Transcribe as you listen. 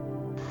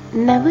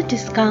Never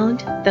discount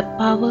the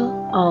power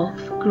of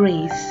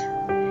grace.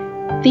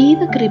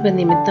 ദൈവകൃപ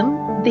നിമിത്തം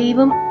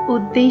ദൈവം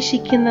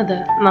ഉദ്ദേശിക്കുന്നത്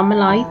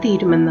നമ്മളായി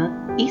തീരുമെന്ന്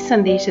ഈ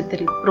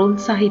സന്ദേശത്തിൽ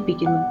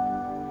പ്രോത്സാഹിപ്പിക്കുന്നു.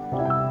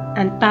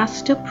 And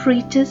pastor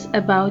preaches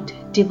about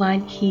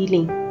divine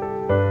healing,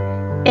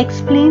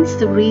 explains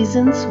the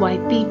reasons why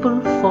people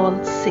fall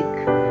sick,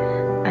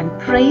 and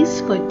prays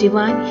for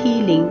divine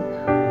healing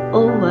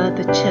over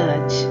the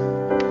church.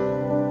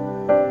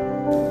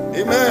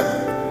 Amen.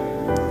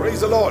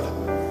 Praise the Lord.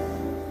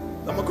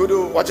 നമുക്കൊരു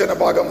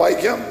വചനഭാഗം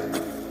വായിക്കാം.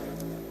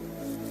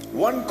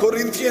 1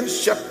 Corinthians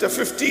chapter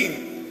 15.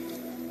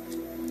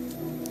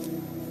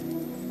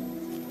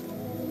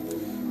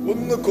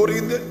 1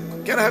 Corinthians.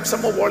 Can I have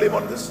some more volume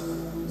on this?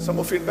 Some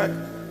more feedback?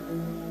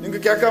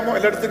 നിങ്ങൾക്ക് കേൾക്കാമോ?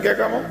 എല്ലായിടത്തും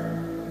കേൾക്കാമോ?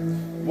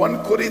 1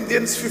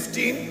 Corinthians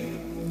 15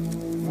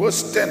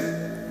 verse 10.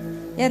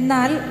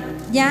 എന്നാൽ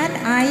ഞാൻ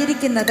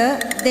ആയിരിക്കുന്നത്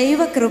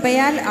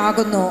ദൈവകൃപയാൽ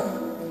ആകുന്നു.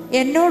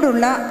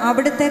 എന്നോടുള്ള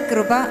അവിടുത്തെ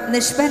കൃപ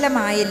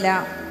നിഷ്ഫലമായില്ല.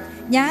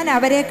 ഞാൻ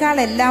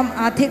അവരെക്കാളെല്ലാം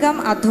അധികം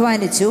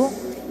അധ്വാനിച്ചു.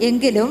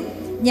 എങ്കിലും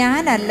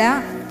ഞാനല്ല,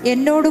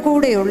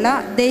 എന്നോടുകൂടെയുള്ള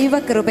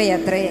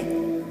ദൈവകൃപയത്രേ.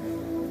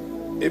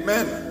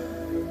 Amen.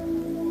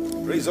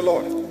 Praise the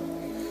Lord.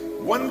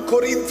 1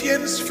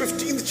 Corinthians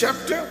 15th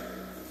chapter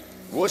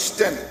verse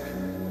 10.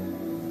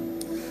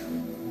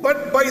 But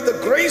by the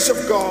grace of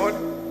God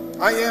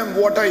I am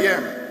what I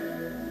am,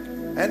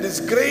 and his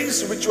grace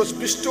which was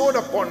bestowed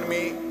upon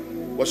me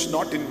was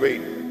not in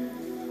vain.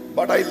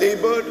 But I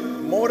labored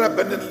more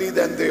abundantly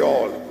than they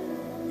all.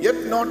 Yet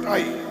not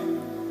I,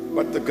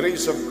 but the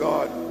grace of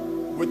God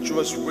which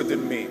was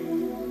within me.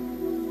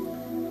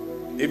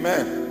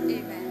 Amen.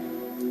 Amen.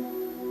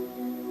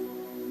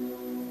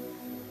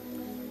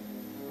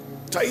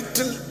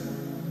 Title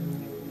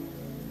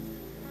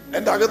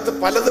എൻ്റെ അകത്ത്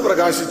പലത്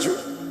പ്രകാശിച്ചു.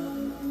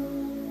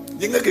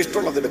 നിങ്ങൾക്ക്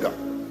ഇഷ്ടമുള്ളത് എടുക്കാം.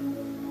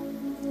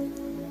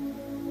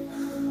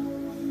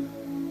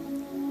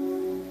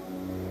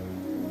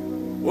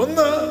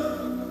 ഒന്ന്,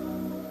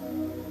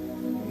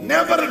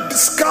 never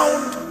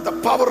discount the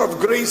power of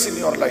grace in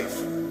your life.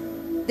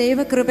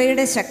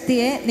 ദൈവകൃപയുടെ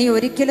ശക്തിയെ നീ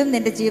ഒരിക്കലും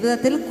നിന്റെ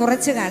ജീവിതത്തിൽ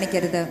കുറച്ച്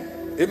കാണിക്കരുത്.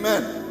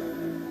 Amen.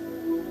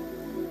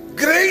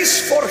 Grace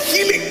for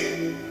healing.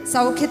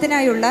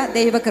 സൗഖ്യത്തിനായുള്ള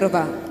ദൈവകൃപ.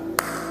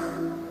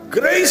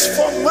 Grace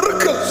for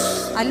miracles.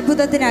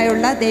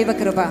 അത്ഭുതത്തിനായുള്ള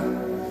ദൈവകൃപ.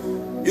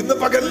 ഇന്ന്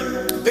പകൽ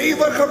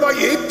ദൈവകൃപ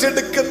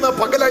ഏറ്റെടുക്കുന്ന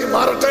പകലായി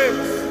മാറട്ടെ.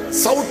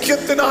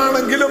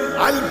 സൗഖ്യത്തിനാണെങ്കിലും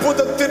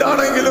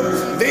അത്ഭുതത്തിനാണെങ്കിലും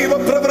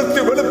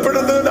ദൈവപ്രവൃത്തി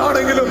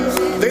വെളിപ്പെടുന്നതിനാണെങ്കിലും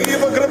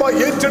ദൈവകൃപ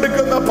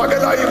ഏറ്റെടുക്കുന്ന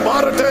പകലായി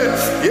മാറട്ടെ.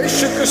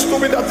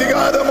 യേശുക്രിസ്തുവിന്റെ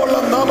അധികാരമുള്ള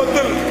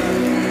നാമത്തിൽ.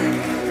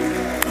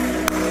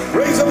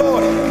 Praise the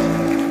Lord.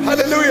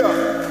 Hallelujah.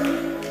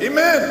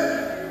 Amen.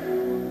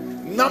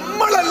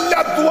 നമ്മളല്ല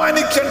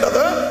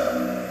അധ്വാനിക്കേണ്ടത്,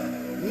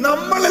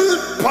 നമ്മളിൽ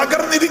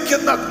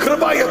പകർന്നിരിക്കുന്ന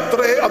കൃപ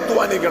എത്രേ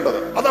അധ്വാനിക്കേണ്ടത്.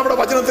 അതവിടെ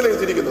വചനത്തിൽ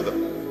എഴുതിയിരിക്കുന്നത്.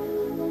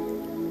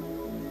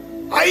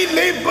 I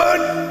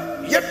labored,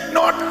 yet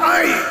not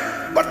I,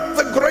 but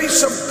the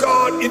grace of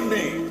God in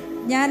me.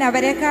 ഞാൻ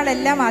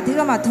അവരെക്കാളെല്ലാം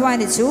അധികം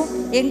അധ്വാനിച്ചു.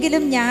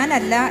 എങ്കിലും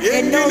ഞാനല്ല,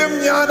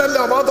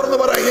 മാത്രം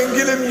പറ.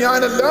 എങ്കിലും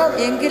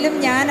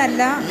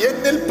ഞാനല്ല,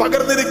 എന്നിൽ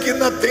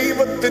പകർന്നിരിക്കുന്ന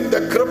ദൈവത്തിന്റെ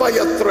കൃപ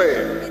എത്രേ.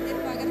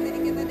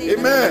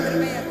 Amen.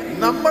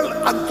 നമ്മൾ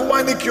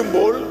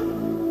അധ്വാനിക്കുമ്പോൾ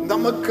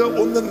നമുക്ക്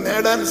ഒന്നും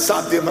നേടാൻ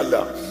സാധ്യമല്ല.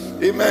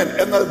 Amen.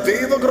 എന്നാൽ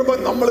ദൈവകൃപ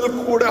നമ്മളിൽ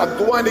കൂടെ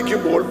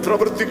അധ്വാനിക്കുമ്പോൾ,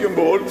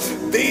 പ്രവർത്തിക്കുമ്പോൾ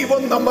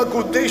ദൈവം നമുക്ക്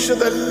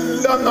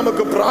ഉദ്ദേശിച്ചതെല്ലാം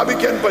നമുക്ക്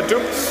പ്രാപിക്കാൻ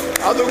പറ്റും.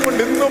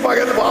 അതുകൊണ്ട് ഇന്നു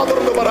പകൽ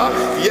വാതുറന്ന് പറ,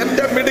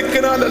 എന്റെ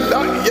മിടുക്കിനാലല്ല,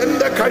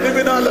 എന്റെ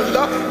കഴിവിനാലല്ല,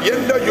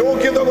 എന്റെ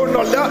യോഗ്യത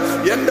കൊണ്ടല്ല,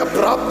 എന്റെ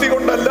പ്രാപ്തി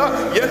കൊണ്ടല്ല,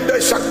 എന്റെ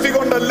ശക്തി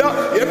കൊണ്ടല്ല,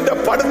 എന്റെ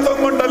പഠിത്തം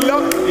കൊണ്ടല്ല,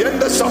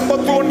 എന്റെ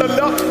സമ്പത്ത്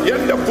കൊണ്ടല്ല,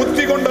 എന്റെ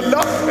ബുദ്ധി കൊണ്ടല്ല,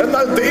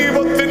 എന്നാൽ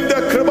ദൈവത്തിന്റെ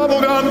കൃപ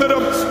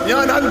മുഖാന്തരം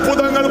ഞാൻ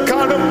അത്ഭുതങ്ങൾ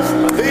കാണും.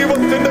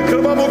 ദൈവത്തിന്റെ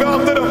കൃപ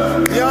മുഖാന്തരം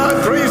ഞാൻ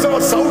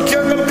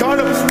സൗഖ്യങ്ങൾ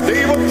കാണും.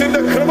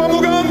 ദൈവത്തിന്റെ കൃപ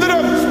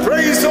മുഖാന്തരം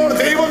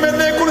ദൈവം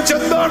എന്നെ കുറിച്ച്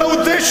എന്താണ്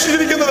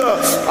ഉദ്ദേശിച്ചിരിക്കുന്നത്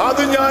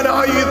അത് ഞാൻ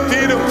ആയി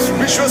തീരും.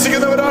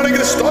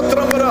 വിശ്വസിക്കുന്നവരാണെങ്കിൽ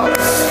സ്തോത്രം പറ.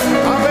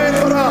 ആമേൻ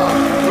പറ.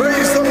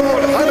 Praise the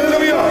Lord.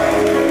 Hallelujah.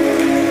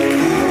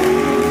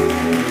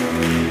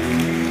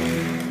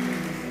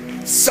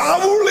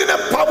 സൗലിനെ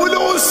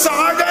പൗലോസ്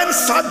ആകാൻ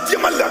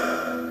സാധ്യമല്ല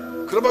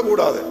കൃപ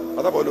കൂടാതെ.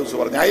 അതാ പൗലോസ്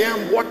പറഞ്ഞു, I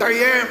am what I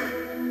am.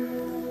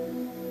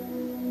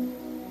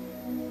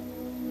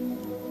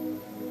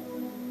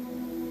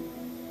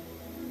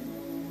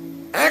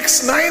 Acts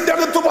 9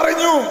 അടുത്ത്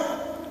പറഞ്ഞു,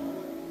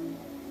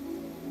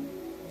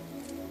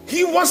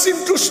 he was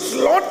into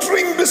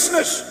slaughtering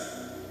business.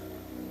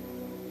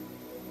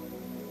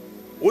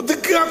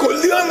 ഒതുക്കുക,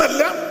 കൊല്ലുക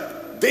എന്നല്ല,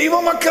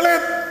 ദൈവമക്കളെ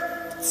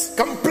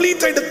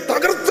കംപ്ലീറ്റ് ആയിട്ട്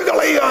തകർത്ത്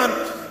കളയാൻ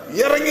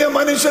ഇറങ്ങിയ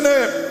മനുഷ്യനെ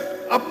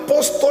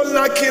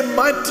അപ്പോസ്തലനാക്കി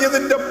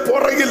മാറ്റിയതിന്റെ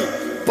പുറകിൽ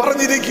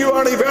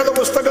പറഞ്ഞിരിക്കുകയാണ് ഈ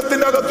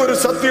വേദപുസ്തകത്തിന്റെ അകത്തൊരു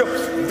സത്യം.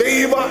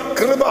 ദൈവ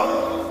കൃപ.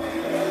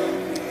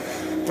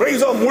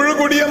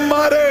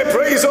 മുഴുകുടിയന്മാരെ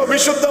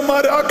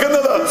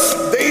വിശുദ്ധന്മാരാക്കുന്നത്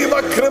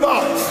ദൈവകൃപ.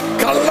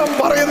 കള്ളം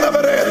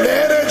പറയുന്നവരെ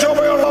നേരെ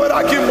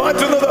ചൊവ്വയുള്ളവരാക്കി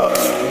മാറ്റുന്നത്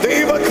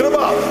ദൈവകൃപ.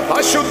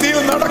 അശുദ്ധിയിൽ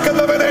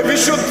നടക്കുന്നവരെ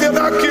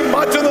വിശുദ്ധനാക്കി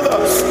മാറ്റുന്നത്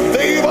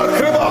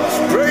ദൈവകൃപ.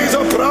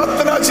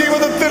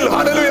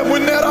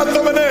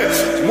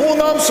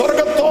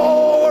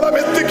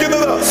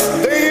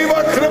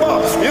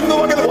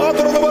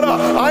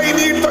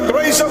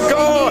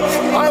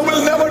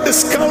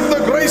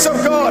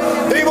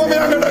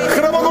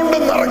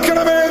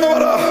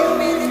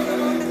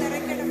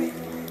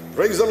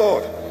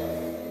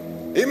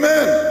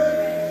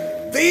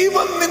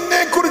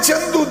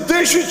 പ്രവർത്തിച്ചെന്ത്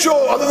ഉദ്ദേശിച്ചോ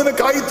അത്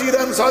നിനക്കായി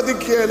തീരാൻ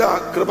സാധിക്കുകയില്ല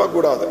കൃപ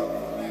കൂടാതെ.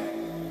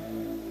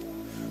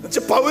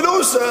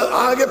 പൗലോസ്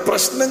ആകെ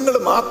പ്രശ്നങ്ങൾ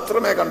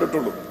മാത്രമേ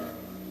കണ്ടിട്ടുള്ളൂ.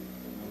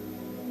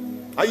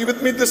 Are you with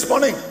me this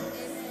morning?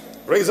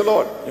 Praise the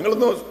Lord.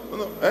 നിങ്ങളൊന്ന്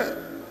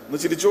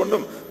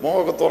ചിരിച്ചുകൊണ്ടും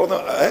മോഹമൊക്കെ തുറന്ന്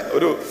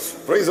ഒരു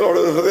പ്രൈസ് ദി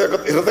ലോർഡ്,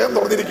 ഹൃദയം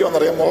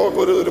തുറന്നിരിക്കുമെന്നറിയാം. മോഹമൊക്കെ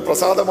ഒരു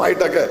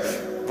പ്രസാദമായിട്ടൊക്കെ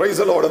പ്രൈസ്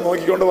ദി ലോർഡ്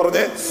നോക്കിക്കൊണ്ട്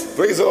പറഞ്ഞേ,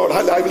 praise the Lord,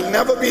 I will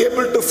never be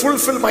able to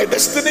fulfill my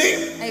destiny.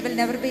 I will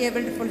never be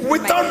able to fulfill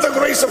without the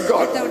grace of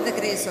God. Without the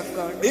grace of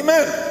God.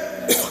 Amen.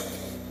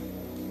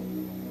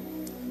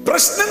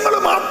 പ്രശ്നങ്ങൾ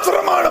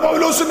മാത്രമാണ്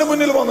പൗലോസിന്റെ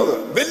മുന്നിൽ വന്നത്,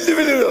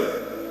 വെല്ലുവിളികൾ.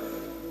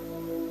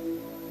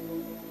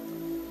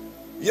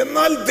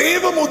 എന്നാൽ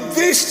ദൈവം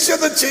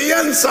ഉദ്ദേശിച്ചത്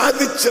ചെയ്യാൻ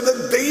സാധിച്ചത്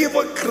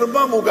ദൈവകൃപ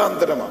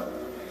മുഖാന്തരമാണ്.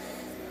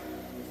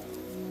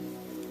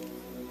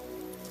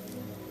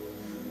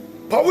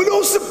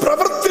 പൗലോസ്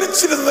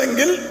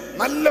പ്രവർത്തിച്ചിരുന്നെങ്കിൽ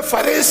നല്ല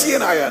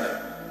ഫരീസിയനായാണ്.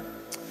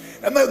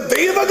 എന്നാൽ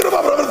ദൈവകൃപ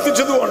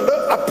പ്രവർത്തിച്ചതുകൊണ്ട്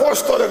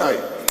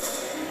അപ്പോസ്തലനായി.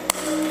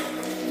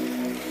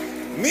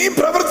 നീ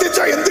പ്രവർത്തിച്ച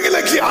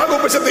എന്തെങ്കിലൊക്കെ ആകും,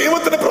 പക്ഷെ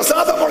ദൈവത്തിന്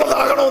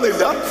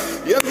പ്രസാദമുള്ളതാകണമെന്നില്ല.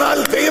 എന്നാൽ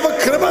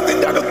ദൈവകൃപ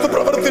നിന്റെ അകത്ത്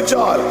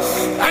പ്രവർത്തിച്ചാൽ,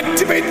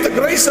 activate the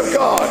grace of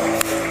God,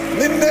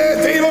 നിന്നെ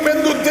ദൈവം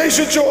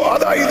എന്തുദ്ദേശിച്ചോ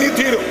അതായി നീ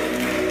തീരും.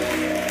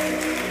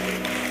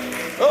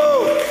 ഓ,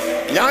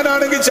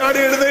 ഞാനാണെങ്കിൽ ചാടി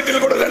എഴുന്നേറ്റിൽ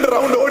കൂടെ 2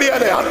 റൗണ്ട്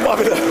ഓടിയാലേ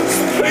ആത്മാവില്.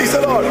 Price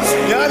the Lord.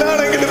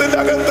 ഞാനാണെങ്കിൽ ഇതിന്റെ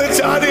അകത്ത്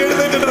ചാടി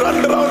എഴുന്നേറ്റിട്ട്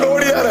 2 round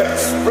ഓടിയാലേ.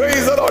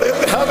 Price the Lord.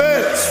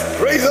 Amen.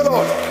 Praise the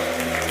Lord.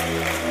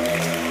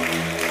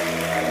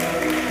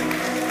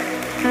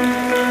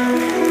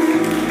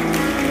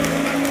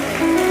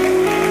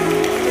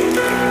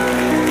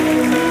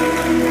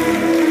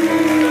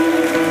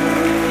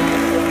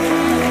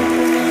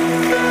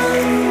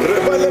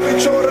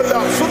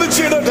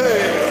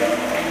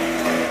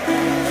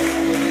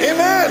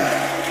 Amen.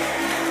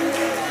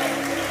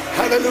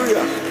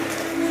 Hallelujah.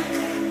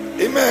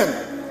 Amen.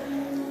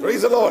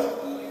 Praise the Lord.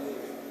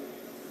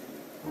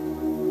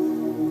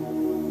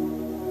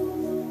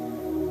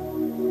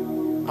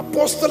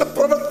 അപ്പോസ്തല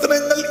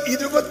പ്രവർത്തനങ്ങൾ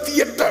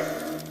 28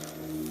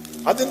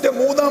 അതിന്റെ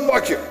 3-ാം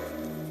വാക്യം.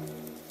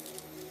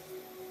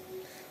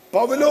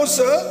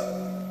 പൗലോസ്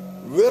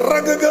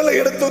വിറകുകൾ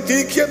എടുത്ത്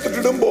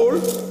തീക്കകത്തിടുമ്പോൾ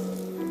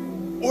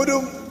ഒരു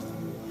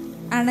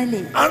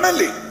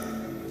അണലി.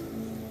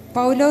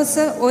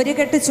 പൗലോസ് ഒരു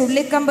കെട്ട്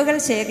ചുള്ളിക്കമ്പുകൾ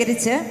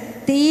ശേഖരിച്ച്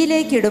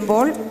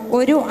തീയിലേക്കിടുമ്പോൾ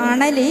ഒരു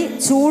അണലി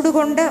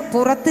ചൂടുകൊണ്ട്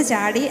പുറത്ത്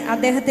ചാടി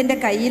അദ്ദേഹത്തിന്റെ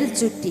കയ്യിൽ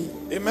ചുറ്റി.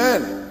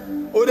 ആമേൻ.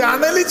 ഒരു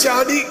അണലി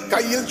ചാടി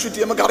കയ്യിൽ ചുറ്റി.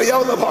 നമുക്ക്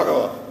അറിയാവുന്ന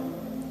ഭാഗമാണ്.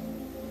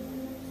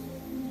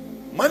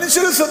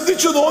 മനുഷ്യർ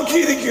ശ്രദ്ധിച്ചു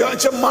നോക്കിയിരിക്കുക.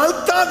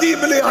 മാൾട്ടാ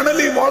ദ്വീപിലെ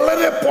അണലി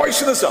വളരെ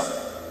പോയിസണസ് ആണ്.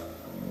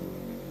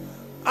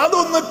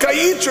 അതൊന്ന് കൈ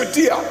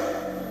ചുറ്റിയ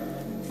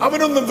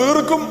അവനൊന്ന്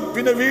വീർക്കും,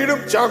 പിന്നെ വീഴും,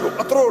 ചാകും.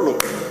 അത്രേ ഉള്ളൂ.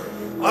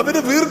 അവന്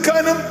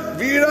വീർക്കാനും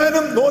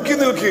വീഴാനും നോക്കി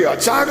നിൽക്കുക,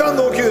 ചാകാൻ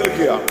നോക്കി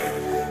നിൽക്കുക.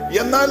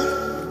 എന്നാൽ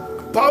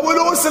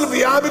പൗലോസിൽ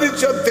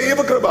വ്യാപരിച്ച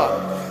ദൈവകൃപ,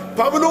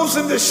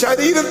 പൗലോസിന്റെ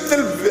ശരീരത്തിൽ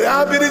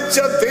വ്യാപരിച്ച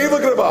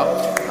ദൈവകൃപ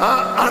ആ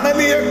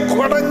അണലിയെ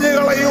കുടഞ്ഞു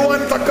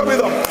കളയുവാൻ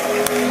തക്കവിധം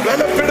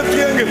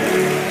ബലപ്പെടുത്തിയെങ്കിൽ,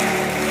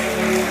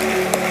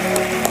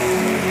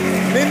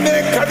 നിന്നെ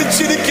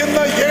കടിച്ചിരിക്കുന്ന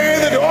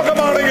ഏത്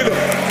രോഗമാണെങ്കിലും,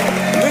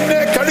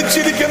 നിന്നെ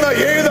കടിച്ചിരിക്കുന്ന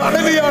ഏത്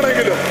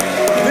അണലിയാണെങ്കിലും,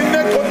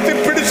 നിന്നെ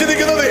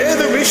കൊത്തിപ്പിടിച്ചിരിക്കുന്നത്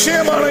ഏത്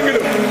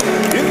വിഷയമാണെങ്കിലും,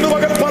 ഇന്ന്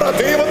പകൽ പറ,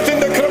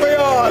 ദൈവത്തിന്റെ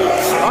കൃപയാൽ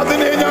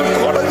അതിനെ ഞാൻ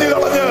കുടഞ്ഞു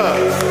കളഞ്ഞ്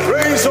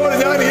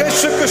ഞാൻ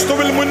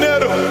യേശുക്രിസ്തുവിൽ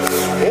മുന്നേറും.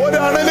 ഒരു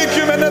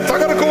അണലിക്കും എന്നെ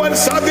തകർക്കുവാൻ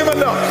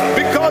സാധ്യമല്ല.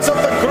 Because of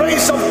the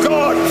grace of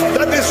God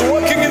that is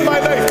working in my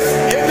life.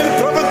 എന്നിൽ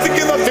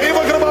പ്രവർത്തിക്കുന്ന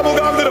ദൈവകൃപ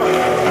മുഖാന്തരം.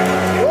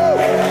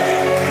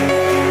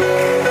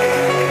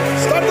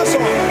 Start the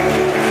song.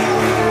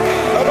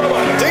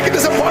 Take it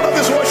as a part of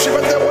this worship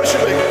and they're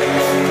worshiping.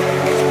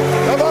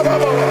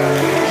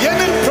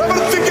 എന്നിൽ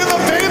പ്രവർത്തിക്കുന്ന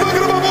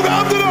ദൈവകൃപ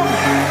മുഖാന്തരം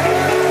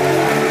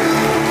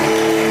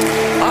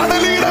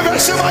അണലിയുടെ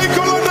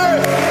വിഷമായിക്കൊള്ളട്ടെ,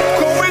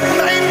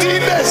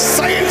 COVID-19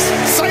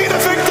 സൈഡ്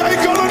എഫക്റ്റ്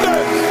ആയിക്കൊള്ളട്ടെ,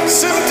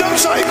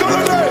 സിംറ്റംസ്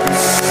ആയിക്കൊള്ളട്ടെ,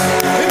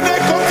 നിന്നെ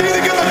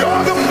കൊത്തിയിരിക്കുന്ന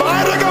രോഗം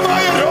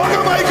മാരകമായ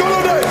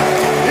രോഗമായിക്കൊള്ളട്ടെ,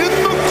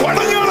 ഇന്നും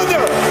കൊടഞ്ഞളഞ്ഞ്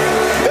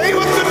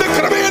ദൈവത്തിന്റെ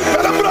കൃപയിൽ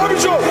ബലം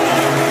പ്രാപിച്ചോ.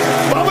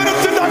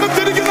 ഭവനത്തിന്റെ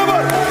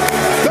അകത്തിരിക്കുന്നവർ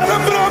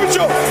ബലം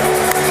പ്രാപിച്ചോ.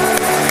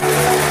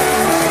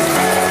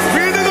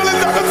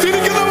 വീടുകളിന്റെ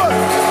അകത്തിരിക്കുന്നവർ,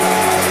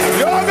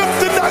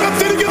 രോഗത്തിന്റെ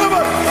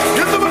അകത്തിരിക്കുന്നവർ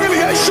ഇന്ന് പകൽ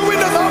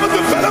യേശുവിന്റെ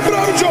നാമത്തിൽ ബലം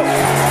പ്രാപിച്ചോ.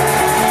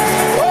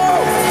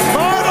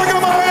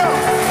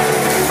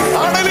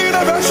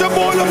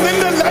 പോലും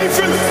നിന്റെ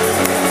ലൈഫിൽ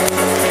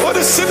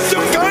ഒരു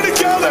സിംറ്റം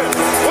കാണിക്കാതെ,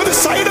 ഒരു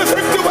സൈഡ്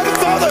എഫക്ട്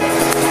വരുത്താതെ,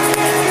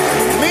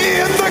 നീ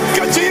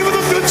എന്തൊക്കെ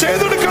ജീവിതത്തിൽ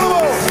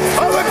ചെയ്തെടുക്കണമോ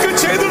അതൊക്കെ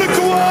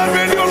ചെയ്തെടുക്കുവാൻ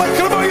വേണ്ടിയുള്ള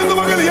കൃപ ഇന്ന്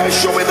മകൻ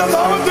യേശുവിന്റെ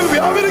നാമത്തിൽ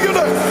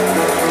വ്യാപരിക്കട്ടെ.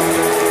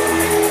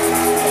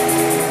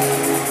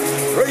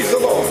 Praise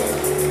the Lord.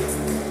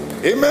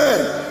 Amen.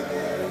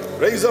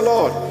 Praise the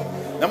Lord.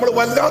 നമ്മൾ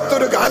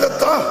വല്ലാത്തൊരു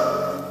കാലത്താ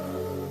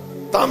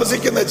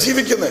താമസിക്കുന്ന,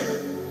 ജീവിക്കുന്നത്.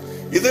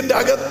 ഇതിന്റെ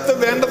അകത്ത്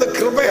വേണ്ടത്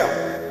കൃപയാ.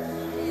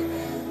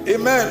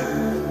 Amen.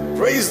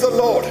 Praise the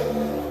Lord.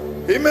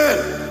 Amen.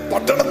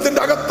 പട്ടണത്തിന്റെ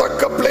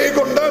അകത്തൊക്കെ പ്ലേഗ്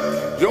ഉണ്ട്,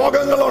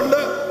 രോഗങ്ങളുണ്ട്,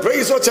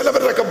 പ്രൈസോ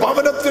ചിലവരുടെയൊക്കെ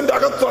ഭവനത്തിന്റെ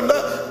അകത്തുണ്ട്.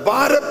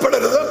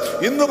 ഭാരപ്പെടരുത്.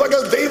 ഇന്ന്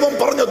പകൽ ദൈവം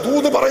പറഞ്ഞ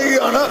ദൂത്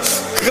പറയുകയാണ്,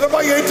 കൃപ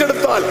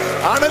ഏറ്റെടുത്താൽ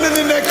അണല്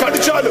നിന്നെ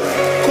കടിച്ചാലും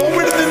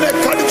കോവിഡ് നിന്നെ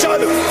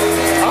കടിച്ചാലും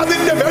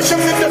അതിന്റെ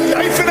വിഷം നിന്റെ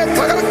ലൈഫിനെ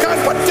തകർക്കാൻ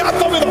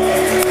പറ്റാത്ത വിധം,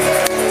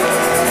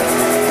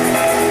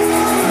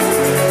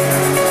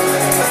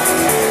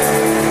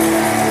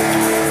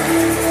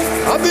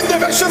 അതിന്റെ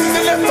വിഷം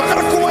നിന്നെ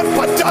തകർക്കുവാൻ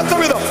പറ്റാത്ത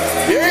വിധം,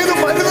 ഏത്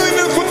മരുന്ന്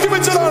നിന്നെ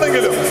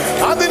കുത്തിവെച്ചതാണെങ്കിലും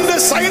അതിന്റെ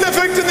സൈഡ്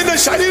എഫക്ട് നിന്റെ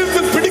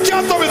ശരീരത്തിൽ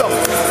പിടിക്കാത്ത വിധം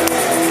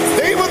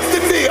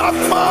ദൈവത്തിന്റെ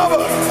ആത്മാവ്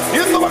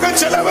ഇന്ന് മകൻ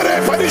ചിലവരെ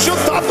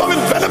പരിശുദ്ധാത്മാവിൽ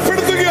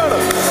ബലപ്പെടുത്തുകയാണ്,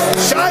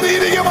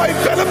 ശാരീരികമായി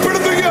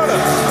ബലപ്പെടുത്തുകയാണ്.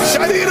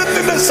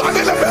 ശരീരത്തിന്റെ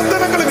സകല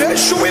ബന്ധനങ്ങളും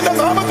യേശുവിന്റെ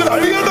നാമത്തിൽ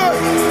അഴിയട്ടെ.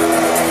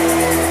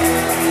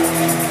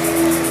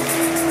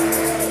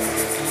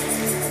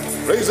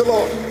 Praise the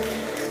Lord.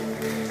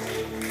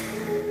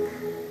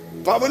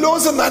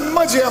 പൗലോസ് നന്മ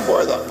ചെയ്യാൻ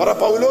പോയതാ. പറ,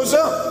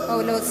 പൗലോസ്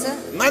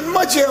നന്മ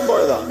ചെയ്യാൻ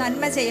പോയതാ.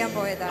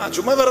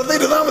 ചുമ്മാ വെറുതെ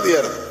ഇരുന്നാ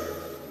മതിയായിരുന്നു,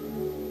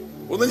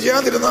 ഒന്നും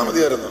ചെയ്യാതിരുന്നാ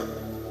മതിയായിരുന്നു.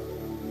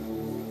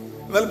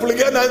 എന്നാൽ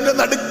പുള്ളിക്കാരൻ അതിന്റെ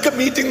നടുക്ക്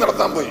മീറ്റിംഗ്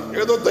നടത്താൻ പോയി.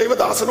 ഏതോ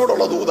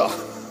ദൈവദാസനോടുള്ള ദൂത,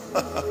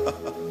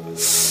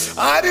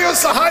 ആരെയോ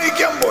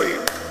സഹായിക്കാൻ പോയി.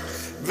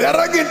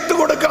 വിറകിട്ട്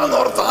കൊടുക്കാന്ന്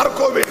ഓർത്ത്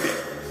ആർക്കോ വേണ്ടി.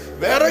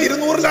 വേറെ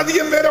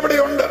 200-ലധികം പേര് അവിടെ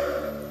ഉണ്ട്.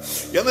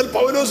 എന്നാൽ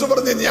പൗലോസ്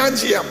പറഞ്ഞു, ഞാൻ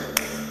ചെയ്യാം,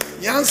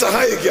 ഞാൻ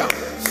സഹായിക്കാം.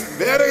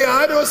 വേറെ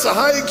ആരോ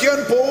സഹായിക്കാൻ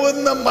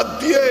പോകുന്ന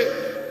മധ്യേ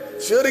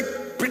ചേറി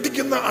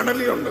പിടിക്കുന്ന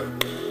അണലിയുണ്ട്.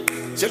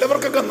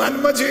 ചിലവർക്കൊക്കെ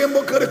നന്മ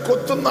ചെയ്യുമ്പോൾ കയറി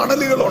കൊത്തുന്ന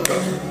അണലികളുണ്ട്.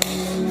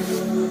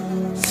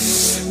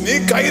 നീ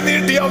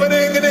കൈനീട്ടി അവനെ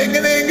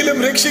എങ്ങനെയെങ്കിലും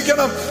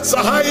രക്ഷിക്കണം,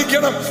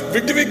 സഹായിക്കണം,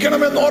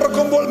 വിടുവിക്കണം എന്ന്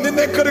ഓർക്കുമ്പോൾ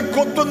നിന്നെ കയറി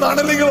കൊത്തുന്ന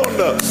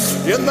അണലികളുണ്ട്.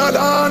 എന്നാൽ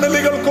ആ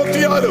അണലികൾ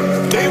കൊത്തിയാലും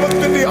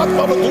ദൈവത്തിന്റെ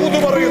ആത്മാവ് ദൂത്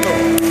പറയുന്നു,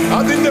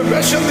 അതിന്റെ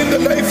വിഷം നിന്റെ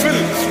ലൈഫിൽ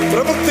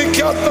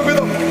പ്രവർത്തിക്കാത്ത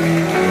വിധം,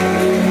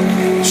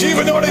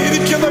 ജീവനോടെ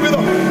ഇരിക്കുന്ന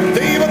വിധം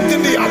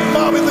ദൈവത്തിന്റെ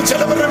ആത്മാവിന്ന്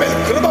ചിലവരുടെ മേൽ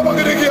കൃപ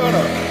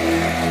പകരുകയാണ്.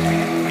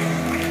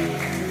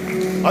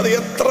 അത്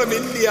എത്ര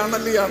വലിയ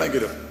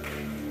അണലിയാണെങ്കിലും,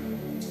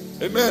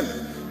 ആമേൻ,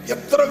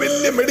 എത്ര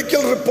വലിയ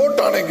മെഡിക്കൽ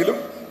റിപ്പോർട്ടാണെങ്കിലും,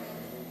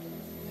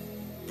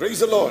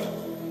 പ്രൈസ് ദി ലോർഡ്,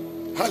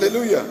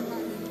 ഹല്ലേലൂയ,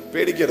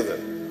 പേടിക്കരുത്.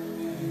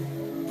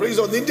 Praise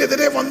the Lord. നിന്റെ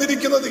എതിരെ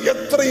വന്നിരിക്കുന്നത്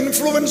എത്ര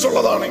ഇൻഫ്ലുവൻസ്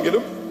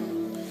ഉള്ളതാണെങ്കിലും,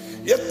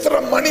 എത്ര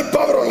മണി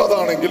പവർ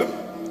ഉള്ളതാണെങ്കിലും,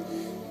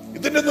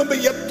 ഇതിന്റെ മുമ്പ്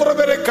എത്ര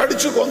പേരെ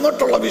കടിച്ചു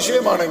കൊന്നിട്ടുള്ള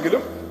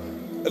വിഷയമാണെങ്കിലും,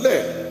 അല്ലേ,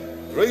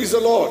 പ്രൈസ്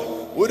ദി ലോർഡ്,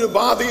 ഒരു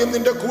ബാധയും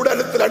നിന്റെ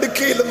കൂടാരത്തിൽ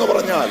അടുക്കയില്ലെന്ന്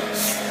പറഞ്ഞാൽ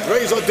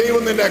പ്രൈസ് ദി ലോർഡ്,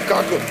 ദൈവം നിന്നെ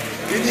കാക്കും.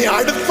 ഇനി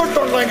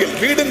അടുത്തിട്ടുണ്ടെങ്കിൽ,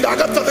 വീടിന്റെ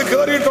അകത്തത്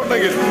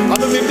കയറിയിട്ടുണ്ടെങ്കിൽ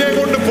അത് നിന്നെ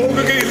കൊണ്ട്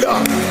പോകുകയില്ല.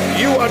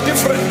 You are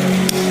different.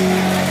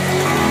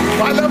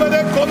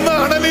 പലവരെ കൊന്ന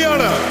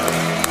അണലിയാണ്,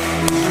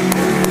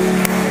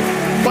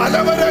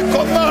 പലവരെ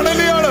കൊന്ന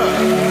അണലിയാണ്.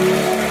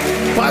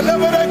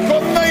 പലവരെ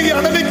കൊന്ന ഈ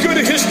അണലിക്ക്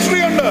ഒരു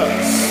ഹിസ്റ്ററി ഉണ്ട്.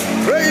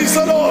 Praise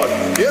the Lord.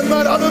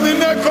 എന്നാൽ അത്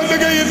നിന്നെ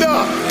കൊല്ലുകയില്ല.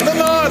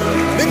 എന്നാൽ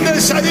നിന്റെ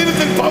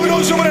ശരീരത്തിൽ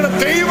പൗലോസ് പറയുന്ന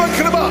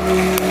ദൈവകൃപ,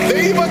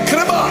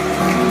 ദൈവകൃപ,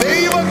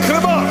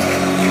 ദൈവകൃപ,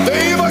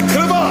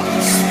 ദൈവകൃപ,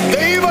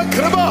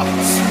 ദൈവകൃപ,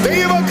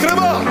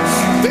 ദൈവകൃപ,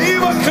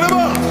 ദൈവകൃപ,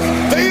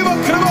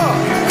 ദൈവകൃപ,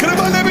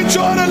 കൃപ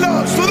ലഭിച്ചവരെല്ലാം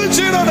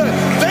സ്തുതിച്ചിടണേ.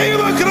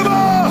 ദൈവകൃപ.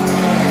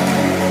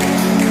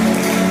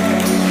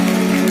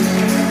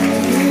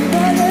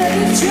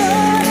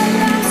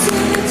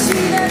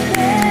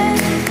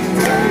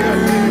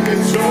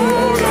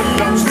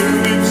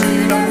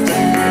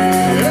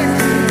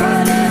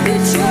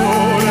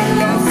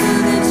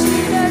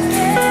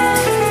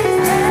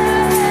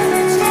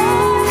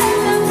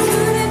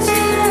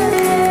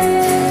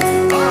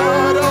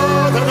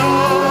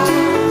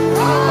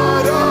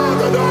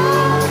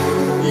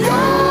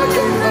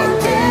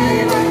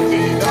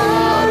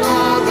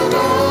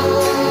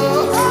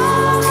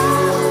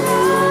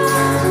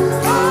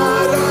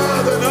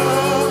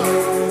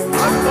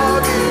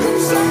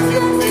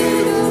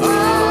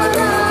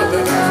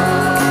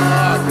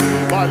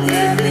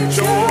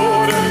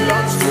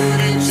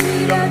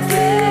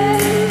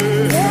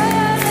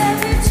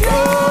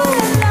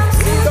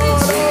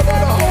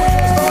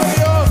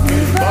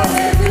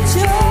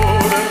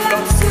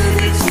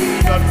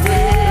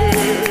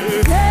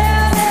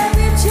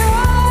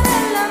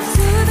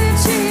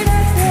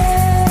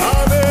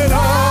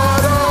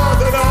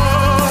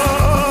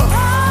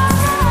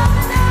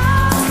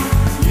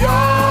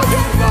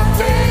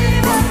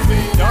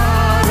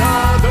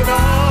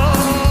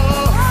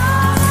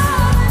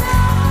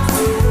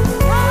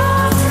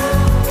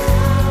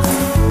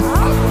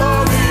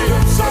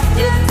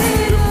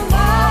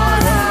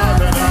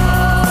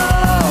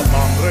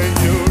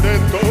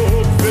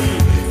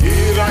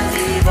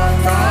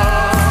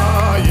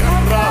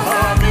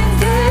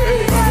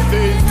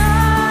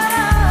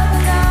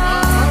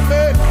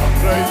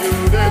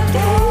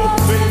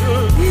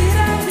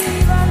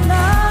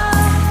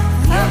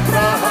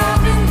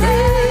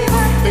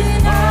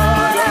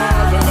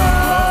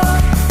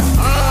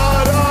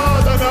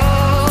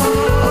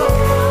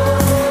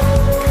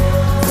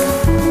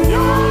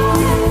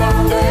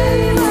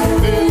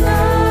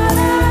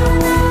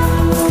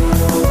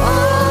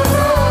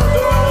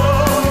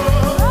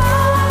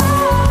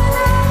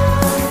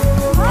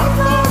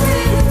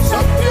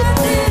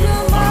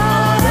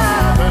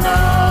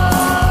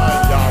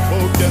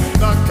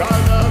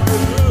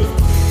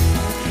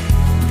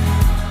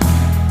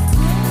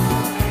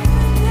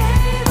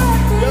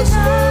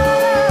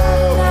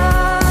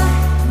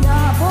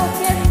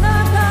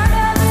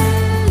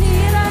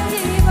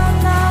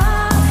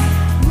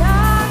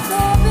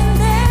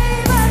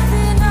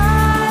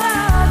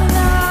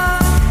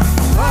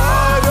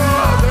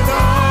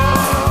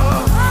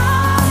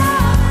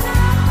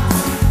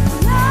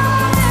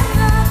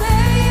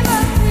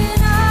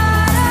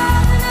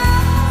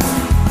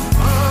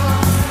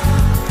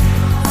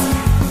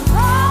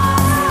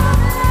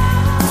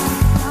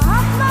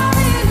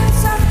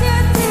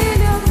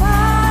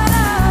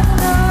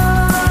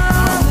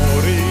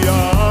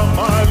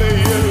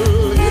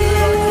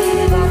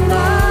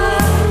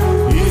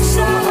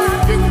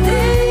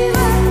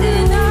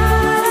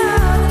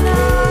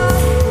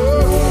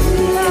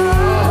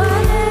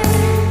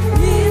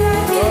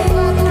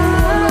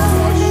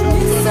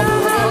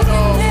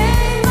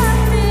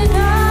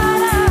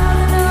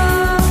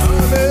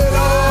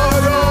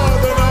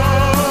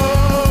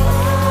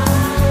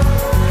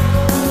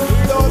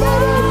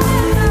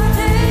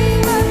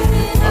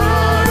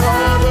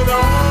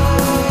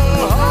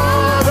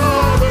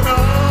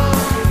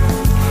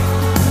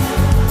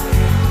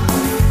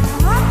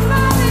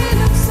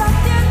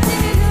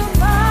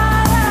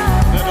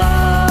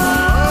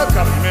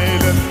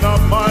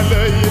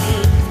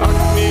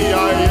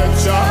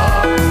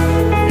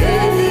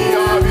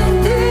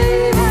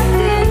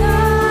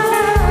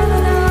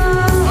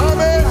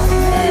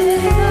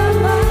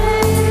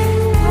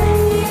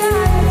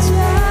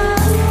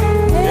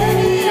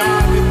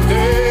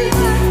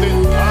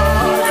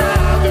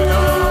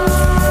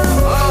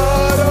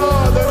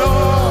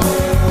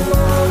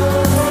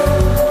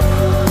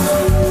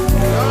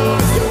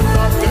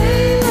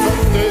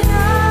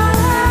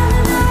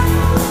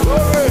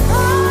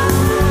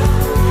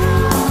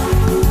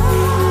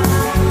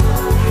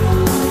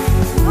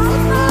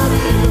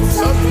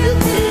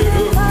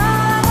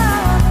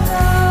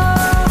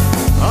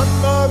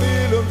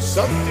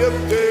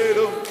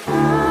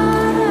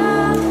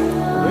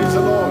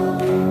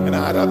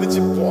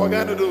 ആരാധിച്ച്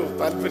പോകാനൊരു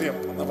താല്പര്യം.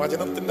 എന്ന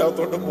വചനത്തിന്റെ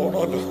അകത്തോട്ടും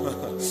പോണമല്ലോ.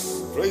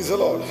 Praise the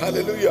Lord.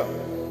 Hallelujah.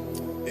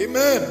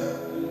 Amen.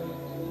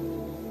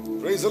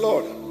 Praise the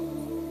Lord.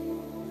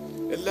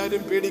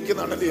 എല്ലാരും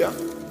പേടിക്കുന്ന അണലിയ,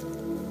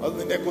 അത്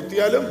നിന്നെ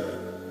കുത്തിയാലും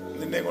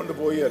നിന്നെ കൊണ്ട്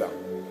പോയില്ല.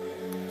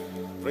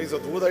 പ്രൈസ്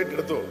ദൂതായിട്ട്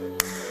എടുത്തു.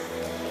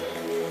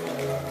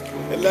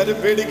 എല്ലാരും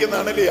പേടിക്കുന്ന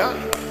അണലിയ,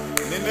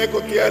 നിന്നെ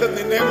കുത്തിയാലും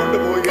നിന്നെ കൊണ്ട്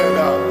പോയില്ല.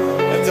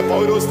 എന്നുവെച്ചാൽ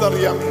പൗലോസിന്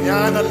അറിയാം,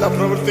 ഞാനല്ല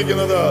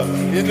പ്രവർത്തിക്കുന്നത്,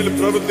 എന്നിൽ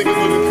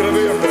പ്രവർത്തിക്കുന്ന ഒരു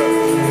കൃപയുണ്ട്.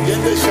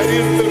 എന്റെ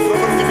ശരീരത്തിൽ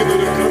പ്രവർത്തിക്കുന്ന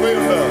ഒരു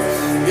കൃപയുണ്ട്.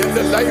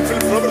 എന്റെ ലൈഫിൽ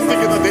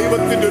പ്രവർത്തിക്കുന്ന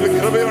ദൈവത്തിന്റെ ഒരു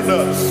കൃപയുണ്ട്.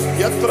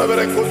 എത്ര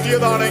വരെ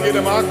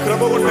കൊത്തിയതാണെങ്കിലും ആ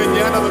കൃപ കൊണ്ട്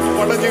ഞാനത്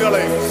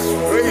പടഞ്ഞുകളയും.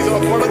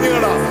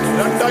 കൊടഞ്ഞുകള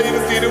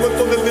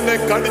 2021 നിന്നെ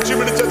കടിച്ചു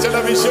പിടിച്ച ചില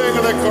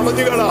വിഷയങ്ങളെ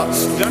കൊടഞ്ഞുകള.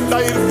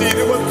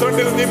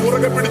 2022 നീ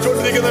മുറുകെ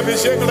പിടിച്ചുകൊണ്ടിരിക്കുന്ന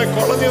വിഷയങ്ങളെ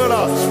കൊടഞ്ഞുകള.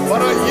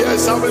 പറ,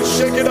 yes, I will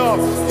shake it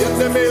off.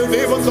 എന്റെ മേൽ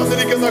ദൈവം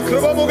തന്നിരിക്കുന്ന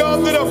കൃപ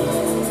മുഖാന്തരം.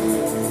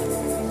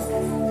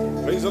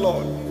 Praise the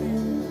Lord.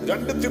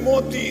 2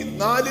 തിമോത്തി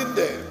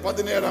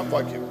 4:17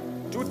 വാക്യം.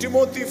 2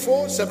 തിമോത്തി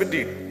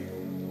 4:17.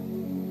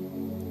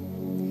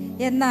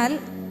 എന്നാൽ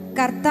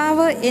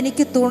കർത്താവ്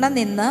എനിക്ക് തുണ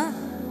നിന്ന്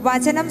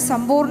വചനം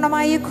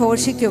സമ്പൂർണമായി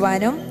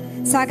ഘോഷിക്കുവാനും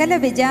സകല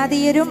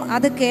വിജാതീയരും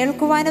അത്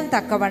കേൾക്കുവാനും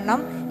തക്കവണ്ണം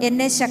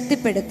എന്നെ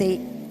ശക്തിപ്പെടുത്തി.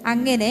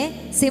 അങ്ങനെ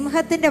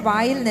സിംഹത്തിന്റെ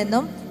വായിൽ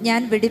നിന്നും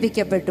ഞാൻ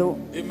വിടുവിക്കപ്പെട്ടു.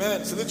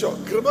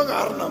 കൃപ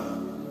കാരണം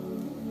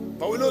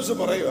പൗലോസ്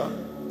പറയുക,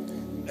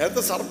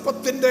 നേരത്തെ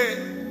സർപ്പത്തിന്റെ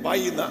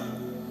വായിൽ നിന്ന്,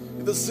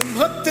 ഇത്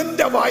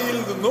സിംഹത്തിന്റെ വായിൽ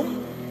നിന്നും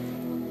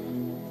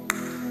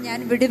ഞാൻ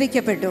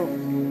വിടുവിക്കപ്പെട്ടു.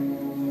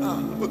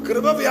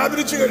 കൃപ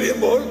വ്യാപരിച്ചു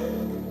കഴിയുമ്പോൾ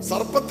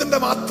സർപ്പത്തിന്റെ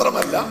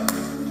മാത്രമല്ല,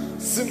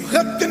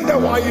 സിംഹത്തിന്റെ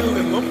വായിൽ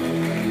നിന്നും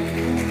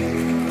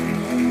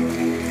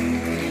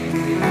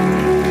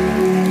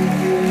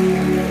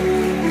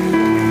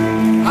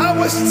I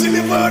was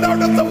delivered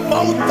out of the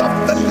mouth of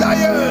the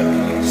lion.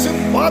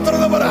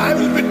 I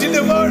will be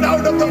delivered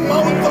out of the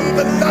mouth of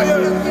the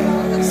lion.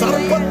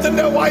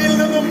 സർപ്പത്തിന്റെ വായിൽ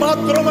നിന്നും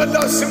മാത്രമല്ല,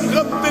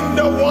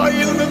 സിംഹത്തിന്റെ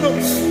വായിൽ നിന്നും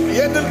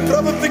എന്നിൽ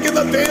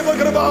പ്രവർത്തിക്കുന്ന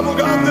ദൈവകൃപ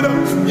മുഖാന്തരം.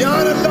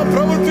 ഞാനല്ല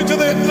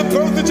പ്രവർത്തിച്ചത്, എന്നിൽ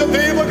പ്രവർത്തിച്ച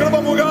ദൈവകൃപ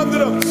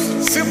മുഖാന്തരം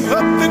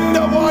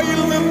സിംഹത്തിന്റെ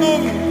വായിൽ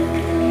നിന്നും.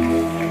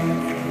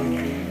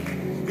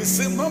 ഈ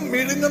സിംഹം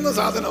മിഴുങ്ങുന്ന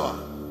സാധനമാ.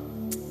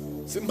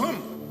 സിംഹം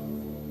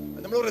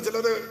നമ്മൾ പറയാം,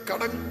 ചിലര്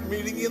കടം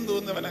മിഴുങ്ങിയെന്ന്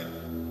തോന്നുന്നവനെ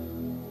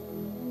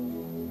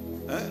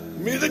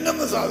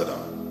മിഴുങ്ങുന്ന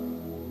സാധനമാണ്.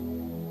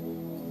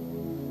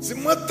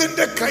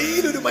 സിംഹത്തിന്റെ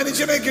കയ്യിൽ ഒരു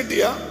മനുഷ്യനെ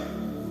കിട്ടിയ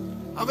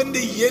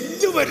അവന്റെ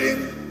എല്ല് വരെ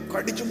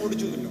കടിച്ചു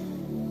മുടിച്ചു തിന്നും.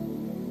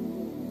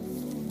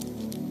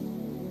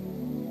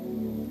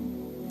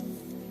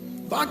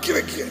 ബാക്കി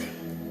വെക്കുക.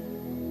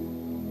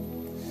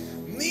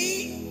 നീ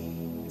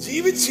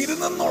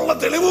ജീവിച്ചിരുന്നെന്നുള്ള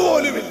തെളിവ്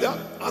പോലുമില്ല,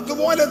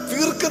 അതുപോലെ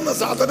തീർക്കുന്ന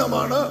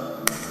സാധനമാണ്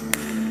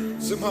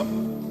സിംഹം.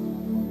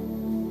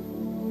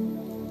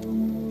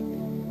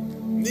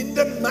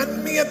 നിന്റെ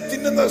നന്മയെ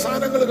തിന്നുന്ന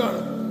സാധനങ്ങൾ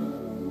കാണും.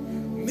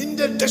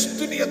 നിന്റെ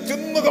ഡെസ്റ്റിനിയെ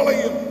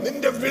തിന്നുകളയും,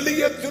 നിന്റെ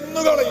വിളിയെ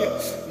തിന്നുകളയും,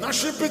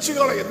 നശിപ്പിച്ചു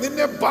കളയും.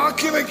 നിന്നെ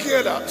ബാക്കി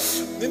വെക്കുകയില്ല.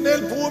 നിന്നെ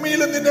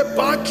ഭൂമിയിൽ നിന്നെ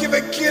ബാക്കി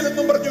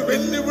വെക്കുകയില്ലെന്നും പറഞ്ഞു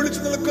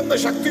വെല്ലുവിളിച്ചു നിൽക്കുന്ന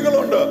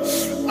ശക്തികളുണ്ട്.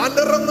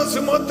 അലറുന്ന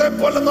സിംഹത്തെ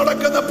പോലെ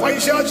നടക്കുന്ന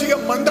പൈശാചിക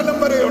മണ്ഡലം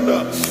വരെയുണ്ട്.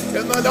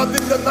 എന്നാൽ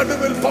അതിന്റെ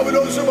നടുവിൽ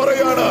പൗലോസ്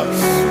പറയാണ്,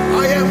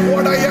 I am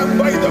what I am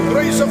by the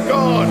grace of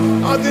God.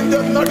 അതിന്റെ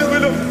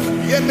നടുവിലും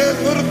എന്നെ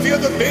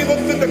നിർത്തിയത്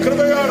ദൈവത്തിന്റെ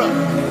കൃപയാണ്.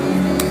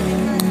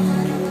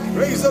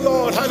 Praise the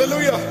Lord.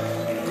 Hallelujah.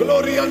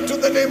 Glory unto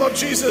the name of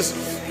Jesus.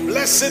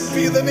 Blessed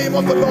be the name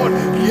of the Lord.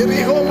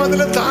 യെരിഹോ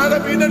മതിൽ താഴെ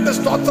വീണിട്ട്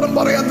സ്തോത്രം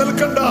പറയാൻ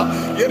നിൽക്കണ്ട.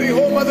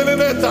 യെരിഹോ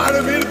മതിലിനെ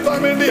താഴെ വീഴ്ത്താൻ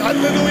വേണ്ടി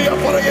ഹല്ലേലൂയ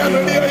പറയാൻ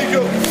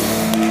റെഡിയായിരിക്കും.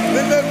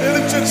 നിന്നെ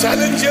വിളിച്ച്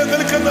ചലഞ്ച് ചെയ്ത്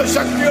നിൽക്കുന്ന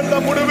ശക്തികളുടെ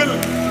മുൻപിൽ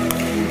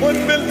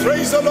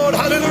praise the Lord.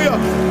 Hallelujah.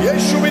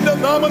 യേശുവിന്റെ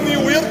നാമം നീ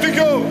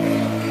ഉയർത്തിക്കോ.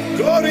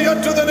 Glory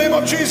unto the name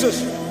of Jesus.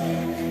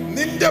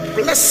 നിന്റെ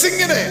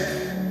ബ്ലെസ്സിങ്ങിനെ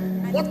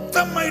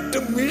മൊത്തമായിട്ട്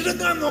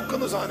മിഴുങ്ങാൻ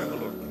നോക്കുന്ന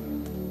സാധനങ്ങളുണ്ട്.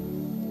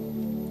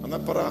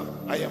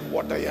 I am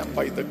what I am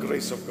by the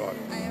grace of God.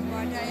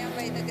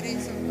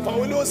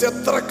 പൗലോസ്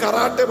എത്ര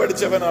കരാട്ടെ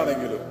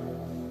പഠിച്ചവനാണെങ്കിലും,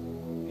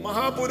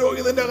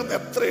 മഹാപുരോഹിതന്റെ അകത്ത്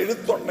എത്ര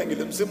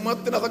എഴുത്തുണ്ടെങ്കിലും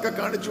സിംഹത്തിന് അതൊക്കെ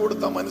കാണിച്ചു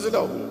കൊടുത്താൽ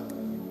മനസ്സിലാവൂ?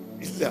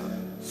 ഇല്ല.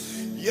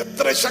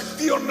 എത്ര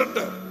ശക്തി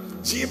ഉണ്ടിട്ട്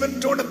ജീവൻ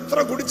ടോൺ എത്ര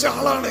കുടിച്ച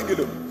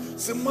ആളാണെങ്കിലും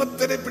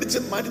സിംഹത്തിനെ പിടിച്ച്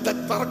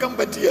തറക്കാൻ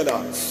പറ്റിയല്ല.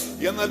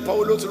 എന്നാൽ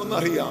പൗലോസിനൊന്നും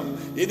അറിയാം,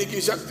 എനിക്ക്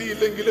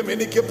ശക്തിയില്ലെങ്കിലും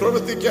എനിക്ക്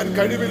പ്രവർത്തിക്കാൻ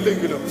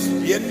കഴിവില്ലെങ്കിലും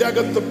എന്റെ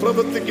അകത്ത്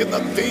പ്രവർത്തിക്കുന്ന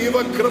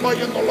ദൈവകൃപ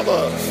എന്നുള്ളത്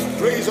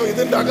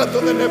ഇതിന്റെ അകത്ത്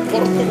തന്നെ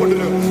പുറത്തു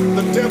കൊണ്ടുവരും.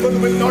 The devil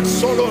will not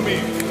swallow me.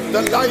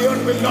 The lion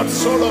will not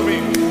swallow me.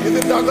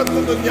 ഇതിന്റെ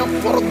അകത്തുനിന്ന് ഞാൻ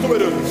പുറത്തു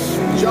വരും.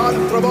 ജാൽ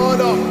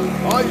പ്രഭാത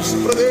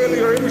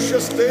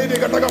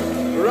ഘടകം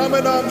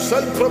റമനാം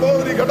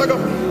സൽപ്രബോധി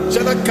ഘടകം.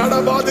 ചില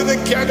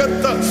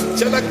കടബാധ്യതയ്ക്കകത്ത്,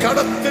 ചില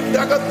കടത്തിന്റെ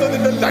അകത്ത്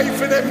നിന്റെ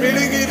ലൈഫിനെ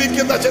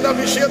മെഴുകിയിരിക്കുന്ന ചില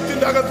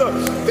വിഷയത്തിന്റെ അകത്ത്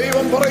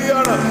ദൈവം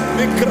പറയുകയാണ്,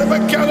 നീ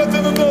കൃപയ്ക്കകത്ത്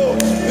നിന്നോ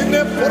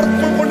നിന്നെ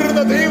പുറത്തു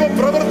കൊണ്ടിരുന്ന ദൈവ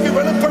പ്രവൃത്തി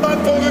വെളിപ്പെടാൻ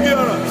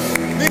പോകുകയാണ്.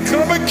 നീ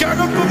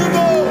കൃപയ്ക്കകത്ത്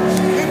നിന്നോ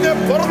നിന്നെ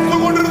പുറത്തു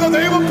കൊണ്ടിരുന്ന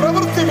ദൈവ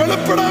പ്രവൃത്തി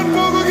വെളിപ്പെടാൻ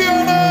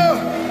പോകുകയാണ്.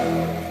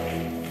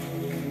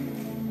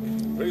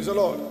 Praise the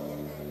Lord.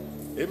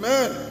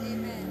 Amen.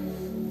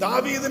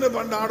 ദാവീദിന്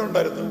പണ്ട്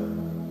ആടുണ്ടായിരുന്നു.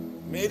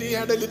 Mary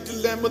had a little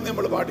lamp എന്ന്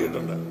നമ്മൾ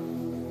പാടിയിട്ടുണ്ട്.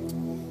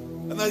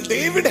 എന്നാൽ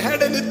David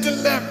had a little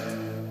lamp.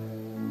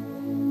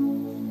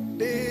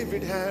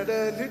 David had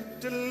a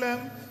little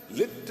lamb,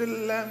 little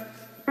lamp.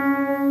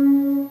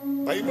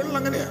 ബൈബിളിൽ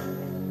അങ്ങനെയാ.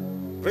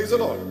 Price the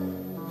Lord.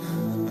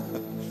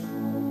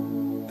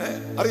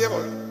 അറിയാമോ?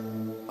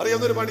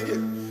 അറിയാവുന്നൊരു പാടിക്ക്.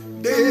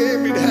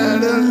 David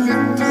had a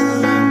little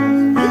lamb,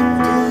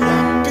 little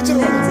lamb. Teacher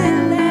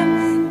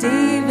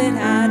David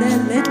had a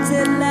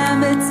little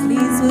lamb, its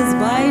fleece was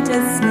white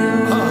as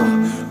snow.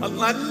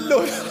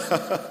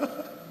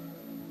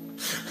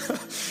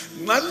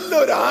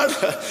 നല്ലൊരാട്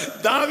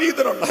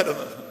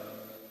ദാവീദിനുണ്ടായിരുന്നു.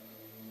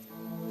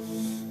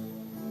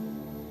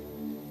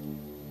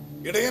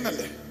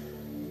 ഇടയനല്ലേ,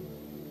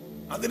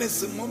 അതിനെ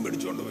സിംഹം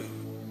പിടിച്ചുകൊണ്ടുപോയി.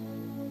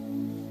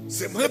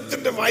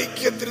 സിംഹത്തിന്റെ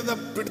വായിക്കത്തിരുന്ന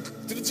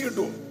തിരിച്ചു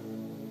കിട്ടുമോ?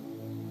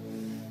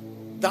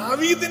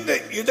 ദാവീദിന്റെ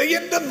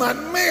ഇടയന്റെ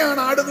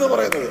നന്മയാണ് ആടെന്ന്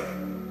പറയുന്നത്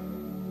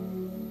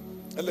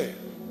അല്ലേ?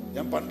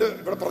 ഞാൻ പണ്ട്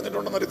ഇവിടെ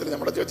പറഞ്ഞിട്ടുണ്ടെന്ന് അറിയത്തില്ല,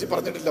 നമ്മുടെ ചേച്ചി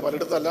പറഞ്ഞിട്ടില്ല,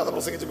 പലയിടത്തും അല്ലാതെ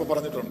പ്രസംഗിച്ചപ്പോ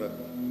പറഞ്ഞിട്ടുണ്ട്.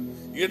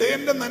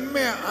 ഇടയന്റെ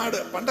നന്മയാ ആട്.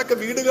 പണ്ടൊക്കെ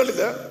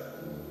വീടുകളില്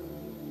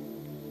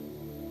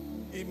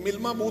ഈ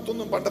മിൽമ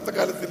ബൂത്തൊന്നും പണ്ടത്തെ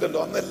കാലത്തില്ലല്ലോ.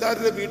 അന്ന്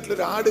എല്ലാവരുടെ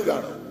വീട്ടിലൊരു ആട്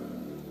കാണും.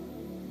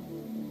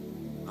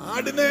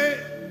 ആടിനെ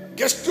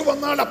ഗസ്റ്റ്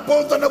വന്നാൽ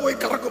അപ്പോൾ തന്നെ പോയി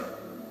കറക്കും.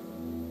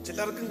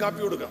 ചിലർക്കും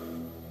കാപ്പി കൊടുക്കാം.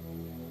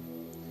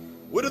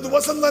 ഒരു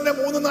ദിവസം തന്നെ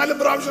 3-4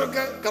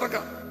 പ്രാവശ്യമൊക്കെ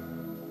കറക്കാം.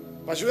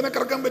 പശുവിനെ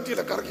കറക്കാൻ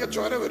പറ്റിയില്ല, കറക്കിയ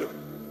ചോര വരും.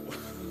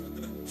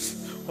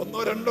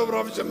 1-2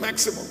 പ്രാവശ്യം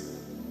മാക്സിമം.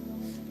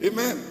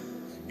 ആമേൻ.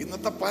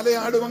 ഇന്നത്തെ പല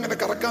ആടും അങ്ങനെ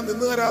കറക്കാൻ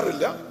നിന്ന്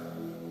തരാറില്ല.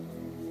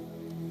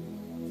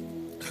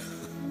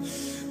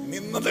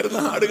 നിന്ന് തരുന്ന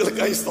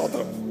ആടുകൾക്കായി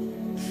സ്തോത്രം.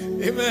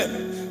 ആമേൻ.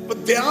 അപ്പൊ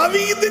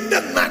ദാവീദിന്റെ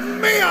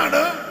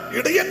നന്മയാണ്,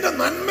 ഇടയന്റെ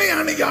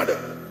നന്മയാണ് ഈ ആട്.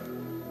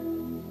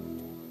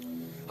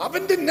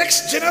 അവന്റെ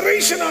നെക്സ്റ്റ്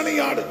ജനറേഷൻ ആണ് ഈ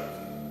ആട്.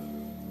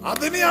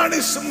 അതിനെയാണ്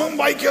ഈ സിംഹം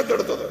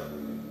വായിക്കാത്തെടുത്തത്.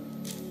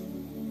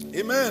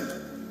 ആമേൻ.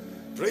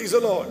 Praise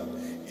the Lord.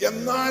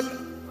 എന്നാൽ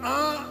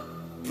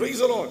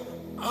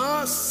ആ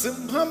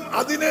സിംഹം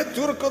അതിനെ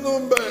തീർക്കുന്ന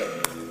മുമ്പ്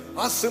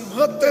ആ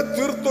സിംഹത്തെ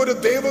തീർത്തൊരു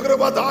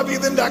ദൈവകൃപ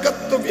ദാവീദിന്റെ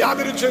അകത്ത്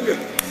വ്യാപരിച്ചെങ്കിൽ,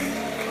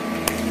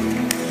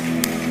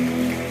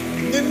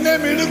 നിന്നെ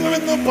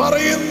വിഴുങ്ങുമെന്ന്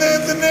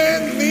പറയുന്നതിനെ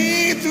നീ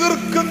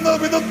തീർക്കുന്ന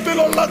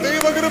വിധത്തിലുള്ള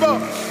ദൈവകൃപ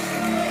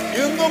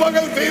ഇന്നു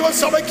പകൽ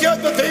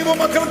ദൈവസഭയ്ക്കകത്ത്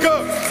ദൈവമക്കൾക്ക്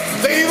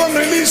ദൈവം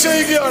റിലീസ്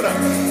ചെയ്യുകയാണ്.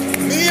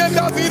 നീയല്ല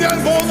തീരാൻ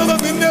പോകുന്നത്,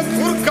 നിന്നെ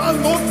തീർക്കാൻ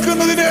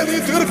നോക്കുന്നതിനെ നീ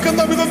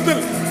തീർക്കുന്ന വിധത്തിൽ.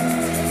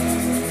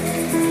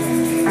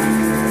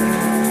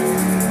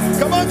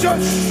 Come on,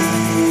 church.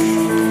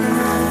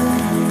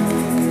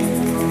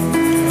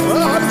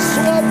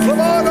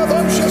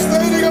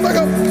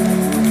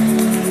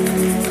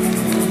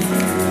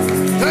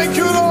 Thank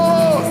you,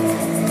 Lord.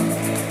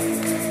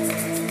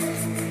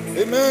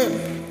 Amen.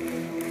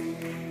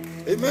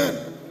 Amen.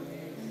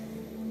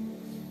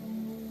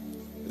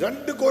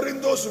 2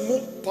 Corinthians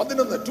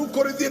 11, 2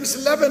 Corinthians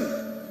 11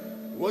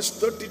 verse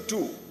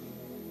 32.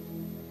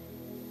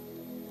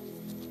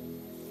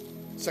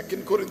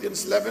 2 Corinthians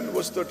 11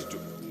 verse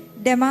 32.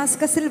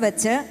 ഡമാസ്കസിൽ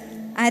വെച്ച്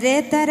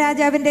അരേത്ത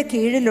രാജാവിന്റെ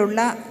കീഴിലുള്ള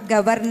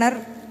ഗവർണർ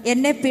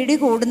എന്നെ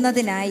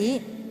പിടികൂടുന്നതിനായി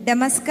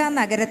ഡമസ്ക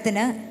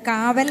നഗരത്തിന്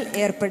കാവൽ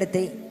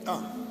ഏർപ്പെടുത്തി.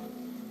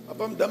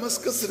 അപ്പം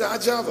ഡമസ്കസ്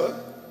രാജാവ്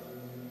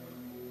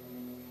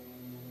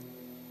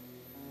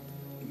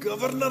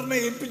ഗവർണറിനെ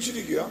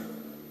ഏൽപ്പിച്ചിരിക്കുക,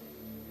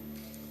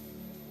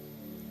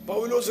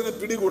 പൗലോസിനെ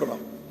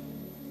പിടികൂടണം.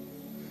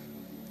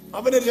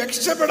 അവന്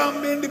രക്ഷപ്പെടാൻ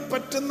വേണ്ടി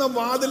പറ്റുന്ന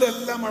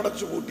വാതിലെല്ലാം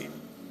അടച്ചുപൂട്ടി.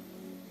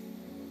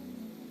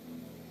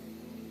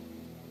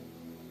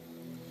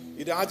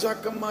 ഈ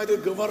രാജാക്കന്മാര്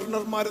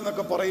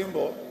ഗവർണർമാരെന്നൊക്കെ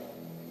പറയുമ്പോ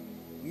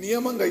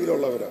നിയമം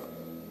കയ്യിലുള്ളവരാ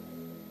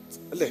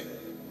അല്ലേ?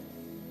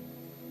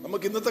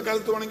 നമുക്ക് ഇന്നത്തെ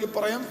കാലത്ത് വേണമെങ്കിൽ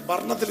പറയാം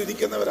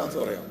ഭരണത്തിലിരിക്കുന്നവരാന്ന്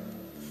പറയാം,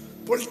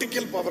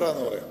 പൊളിറ്റിക്കൽ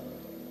പവറാന്ന് പറയാം.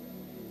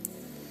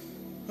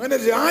 അങ്ങനെ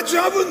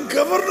രാജാവും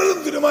ഗവർണറും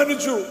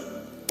തീരുമാനിച്ചു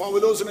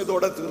പൗലോസിനെ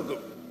ഇതോടെ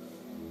തീർക്കും.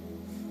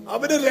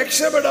 അവന്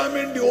രക്ഷപ്പെടാൻ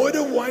വേണ്ടി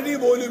ഒരു വഴി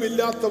പോലും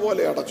ഇല്ലാത്ത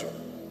പോലെ അടച്ചു.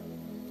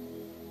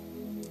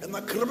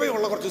 എന്നാൽ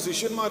കൃപയുള്ള കുറച്ച്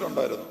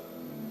ശിഷ്യന്മാരുണ്ടായിരുന്നു.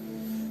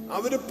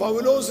 അവര്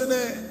പൗലോസിനെ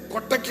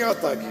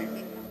കൊട്ടയ്ക്കകത്താക്കി.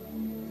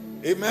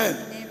 ആമേൻ.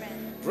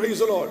 Praise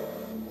the Lord.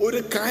 ഒരു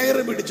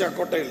കയറ് പിടിച്ച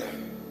കൊട്ടയില്ല,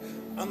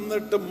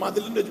 എന്നിട്ട്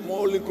മതിലിന്റെ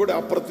മുകളിൽ കൂടെ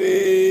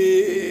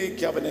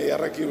അപ്പുറത്തേക്ക് അവനെ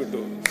ഇറക്കി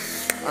വിട്ടു.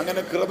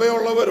 അങ്ങനെ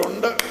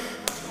കൃപയുള്ളവരുണ്ട്,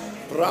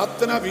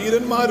 പ്രാർത്ഥന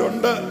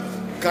വീരന്മാരുണ്ട്,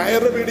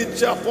 കയറ്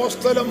പിടിച്ച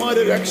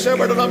അപ്പോസ്തലന്മാര്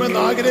രക്ഷപ്പെടണമെന്ന്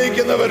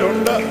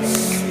ആഗ്രഹിക്കുന്നവരുണ്ട്.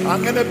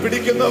 അങ്ങനെ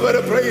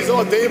പിടിക്കുന്നവര് പ്രൈസ്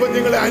ദൈവം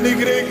നിങ്ങളെ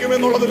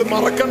അനുഗ്രഹിക്കുമെന്നുള്ളതിൽ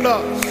മറക്കണ്ട.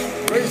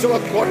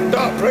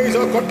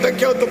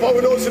 കൊട്ടയ്ക്കകത്ത്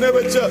പൗലോസിനെ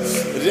വെച്ച്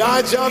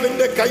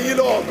രാജാവിന്റെ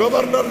കയ്യിലോ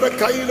ഗവർണറുടെ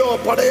കയ്യിലോ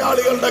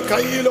പടയാളികളുടെ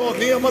കയ്യിലോ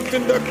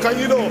നിയമത്തിന്റെ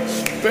കയ്യിലോ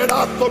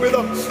പെടാത്ത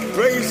വിധം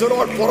പ്രൈസ്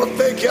ലോർഡ്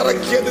പുറത്തേക്ക്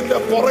ഇറക്കിയതിന്റെ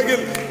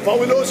പുറകിൽ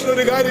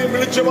പൗലോസിനൊരു കാര്യം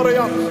വിളിച്ചു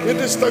പറയാം.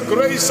 It is the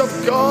grace of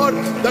God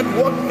that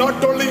work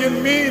not only in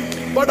me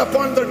but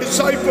upon the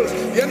disciples.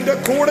 എന്റെ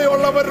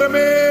കൂടെയുള്ളവരുടെ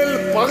മേൽ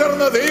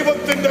പകർന്ന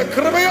ദൈവത്തിന്റെ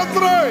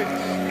കൃപയത്രേ.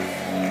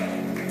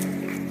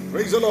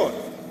 Praise the Lord.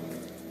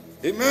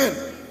 ആമേൻ.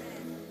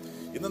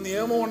 ഇന്ന്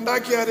നിയമം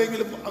ഉണ്ടാക്കി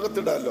ആരെങ്കിലും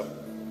അകത്തിടാലോ.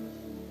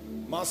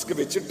 മാസ്ക്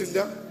വെച്ചിട്ടില്ല,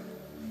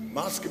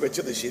 മാസ്ക്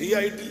വെച്ചത്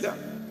ശരിയായിട്ടില്ല,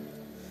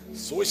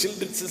 സോഷ്യൽ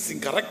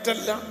ഡിസ്റ്റൻസിങ് കറക്റ്റ്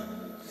അല്ല,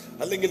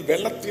 അല്ലെങ്കിൽ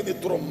വെള്ളത്തിൽ നിന്ന്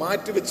ഇത്ര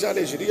മാറ്റി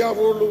വെച്ചാലേ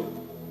ശരിയാവുള്ളൂ,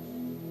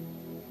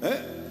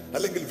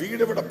 അല്ലെങ്കിൽ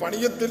വീട് ഇവിടെ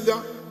പണിയത്തില്ല,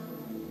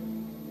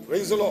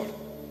 price the Lord,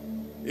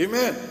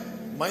 amen,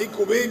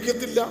 mic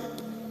ഉപയോഗിക്കത്തില്ല,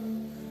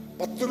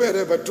 10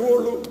 പേരെ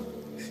പറ്റുള്ളൂ,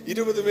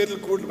 20 പേരിൽ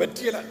കൂടുതൽ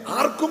പറ്റിയില്ല.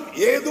 ആർക്കും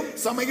ഏതും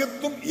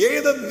സമയത്തും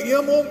ഏത്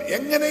നിയമവും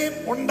എങ്ങനെയും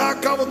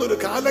ഉണ്ടാക്കാവുന്ന ഒരു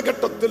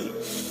കാലഘട്ടത്തിൽ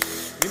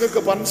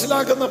നിങ്ങൾക്ക്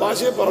മനസ്സിലാക്കുന്ന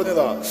ഭാഷയെ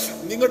പറഞ്ഞതാ.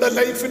 നിങ്ങളുടെ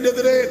ലൈഫിന്റെ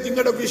എതിരെ,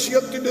 നിങ്ങളുടെ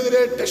വിഷയത്തിന്റെ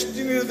എതിരെ,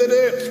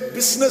 ടെസ്റ്റിനെതിരെ,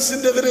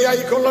 ബിസിനസിന്റെ എതിരെ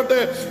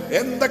ആയിക്കൊള്ളട്ടെ,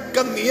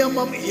 എന്തൊക്കെ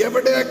നിയമം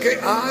എവിടെയൊക്കെ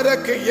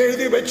ആരൊക്കെ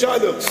എഴുതി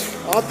വെച്ചാലും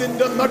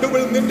അതിന്റെ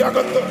നടുവിൽ നിന്റെ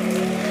അകത്ത്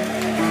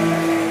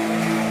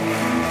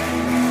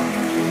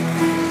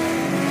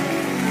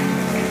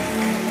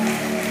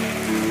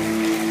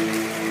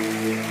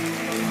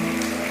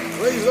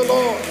Praise the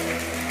Lord.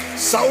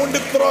 Sound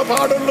ഇത്ര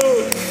പാടുള്ളൂ.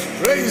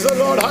 Praise the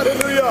Lord.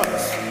 Hallelujah.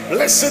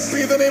 Blessed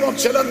be the name of.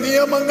 ചില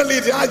നിയമങ്ങൾ ഈ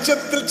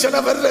രാജ്യത്തിൽ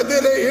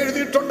ചിലവരെതിരെ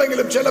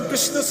എഴുതിയിട്ടുണ്ടെങ്കിലും, ചില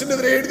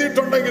ബിസിനസിനെതിരെ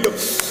എഴുതിയിട്ടുണ്ടെങ്കിലും,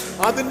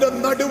 അതിന്റെ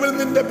നടുവിൽ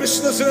നിന്റെ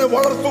ബിസിനസിനെ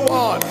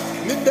വളർത്തുവാൻ,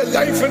 നിന്റെ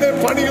ലൈഫിനെ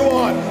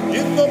പണിയുവാൻ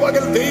ഇന്ന്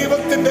പകൽ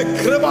ദൈവത്തിന്റെ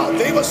കൃപ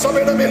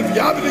ദൈവസഭയുടെ മേൽ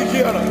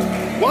വ്യാപരിക്കുകയാണ്.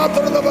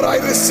 വാർത്തവർ I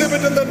receive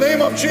it in the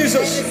name of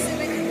Jesus.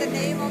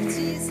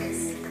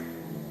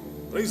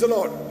 Praise the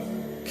Lord.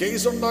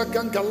 Case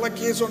ഉണ്ടാക്കാം, കള്ള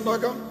കേസ്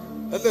ഉണ്ടാക്കാം,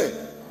 അല്ലേ?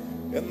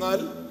 എന്നാൽ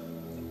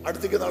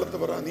അടുത്തേക്ക് നാളത്തെ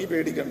പറ, നീ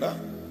പേടിക്കണ്ട,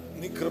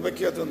 നീ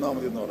കൃപയ്ക്കകത്ത് നിന്നാ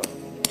മതി എന്ന് പറ.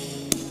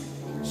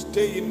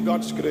 Stay in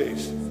God's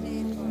grace.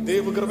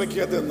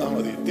 ദൈവകൃപയ്ക്കകത്ത് നിന്നാ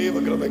മതി.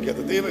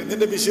 ദൈവകൃപയ്ക്കകത്ത്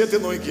നിന്റെ വിഷയത്തെ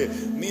നോക്കിയേ.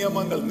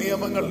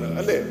 നിയമങ്ങൾ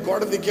അല്ലേ?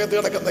 കോടതിക്കകത്ത്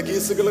കിടക്കുന്ന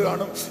കേസുകൾ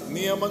കാണും.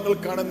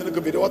 നിയമങ്ങൾക്കാണ്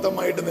നിനക്ക്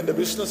വിരോധമായിട്ട്, നിന്റെ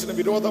ബിസിനസിന്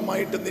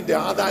വിരോധമായിട്ട്, നിന്റെ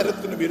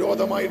ആധാരത്തിന്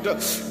വിരോധമായിട്ട്,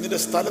 നിന്റെ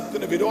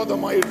സ്ഥലത്തിന്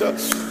വിരോധമായിട്ട്,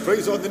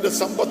 നിന്റെ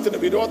സമ്പത്തിന്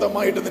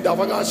വിരോധമായിട്ട്, നിന്റെ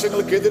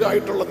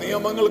അവകാശങ്ങൾക്കെതിരായിട്ടുള്ള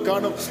നിയമങ്ങൾ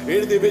കാണും,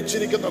 എഴുതി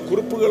വെച്ചിരിക്കുന്ന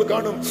കുറിപ്പുകൾ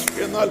കാണും.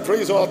 എന്നാൽ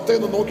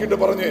അത്തേന്ന് നോക്കിയിട്ട്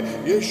പറഞ്ഞേ,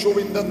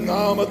 യേശുവിന്റെ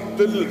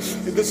നാമത്തിൽ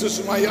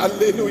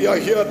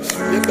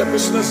എന്റെ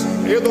ബിസിനസ്,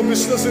 ഏതോ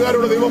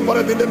ബിസിനസ്സുകാരോട് ദൈവം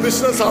പറയും, നിന്റെ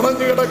ബിസിനസ്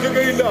അടഞ്ഞു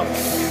കിടക്കുകയില്ല,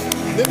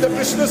 നിന്റെ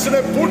ബിസിനസിനെ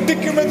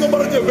പൂട്ടിക്കുമെന്ന്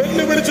പറഞ്ഞ്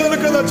വെല്ലുവിളിച്ചു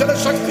നിൽക്കുന്ന ചില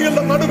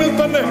ശക്തികളുടെ നടുവിൽ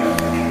തന്നെ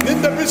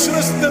നിന്റെ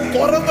ബിസിനസിനെ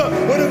തുറന്ന്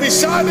ഒരു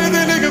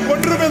വിശാലതയിലേക്ക്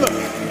കൊണ്ടുവരുമെന്ന്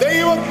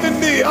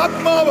ദൈവത്തിന്റെ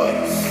ആത്മാവ്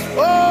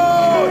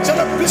ചില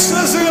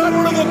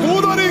ബിസിനസ്സുകാരോട്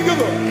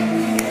ദൂതറിയിക്കുന്നു.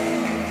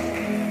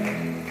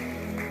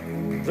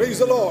 Praise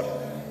the Lord.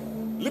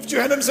 Lift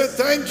your hand and say,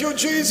 thank you,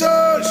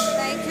 Jesus.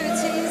 Thank you,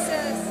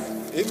 Jesus.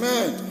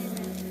 Amen.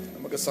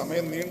 നമുക്ക്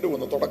സമയം നീണ്ടു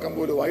വന്നു, തുടക്കം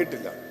പോലും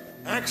ആയിട്ടില്ല.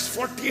 Acts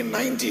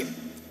 14:19.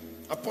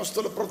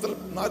 അപ്പോസ്തലപ്രവൃത്തികൾ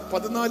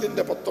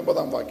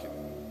 14:19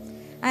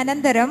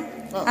 അനന്തരം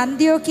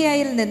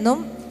അന്ത്യോക്യയിൽ നിന്നും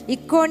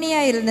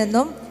ഇക്കോണിയയിൽ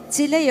നിന്നും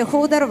ചില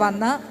യഹൂദർ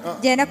വന്ന്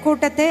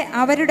ജനക്കൂട്ടത്തെ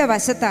അവരുടെ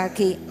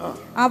വശത്താക്കി.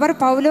 അവർ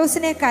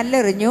പൗലോസിനെ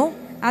കല്ലെറിഞ്ഞു.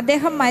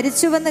 അദ്ദേഹം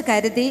മരിച്ചുവെന്ന്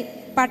കരുതി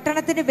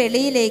പട്ടണത്തിന്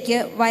വെളിയിലേക്ക്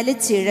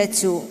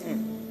വലിച്ചിഴച്ചു.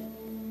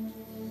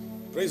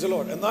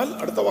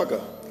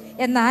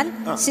 എന്നാൽ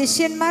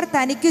ശിഷ്യന്മാർ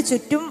തനിക്കു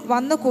ചുറ്റും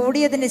വന്നു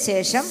കൂടിയതിനു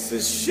ശേഷം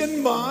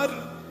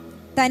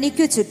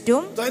തനിക്കു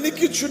ചുറ്റും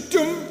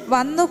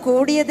വന്നു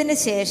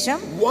കൂടിയതിനു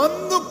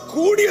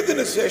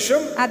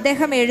ശേഷം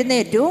അദ്ദേഹം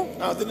എഴുന്നേറ്റു.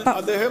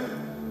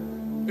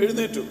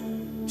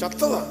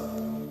 ചത്തതാ.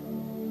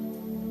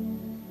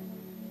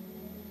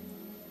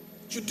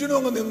 ചുറ്റിനും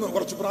അങ്ങ് നിന്നു.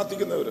 കുറച്ച്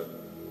പ്രാർത്ഥിക്കുന്നവർ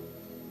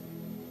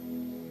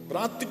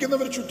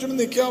ചുറ്റിനും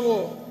നിൽക്കാവോ?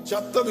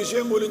 ചത്ത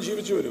വിഷയം പോലും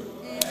ജീവിച്ചു വരും.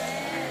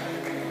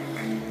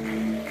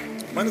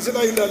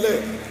 മനസ്സിലായില്ല അല്ലേ?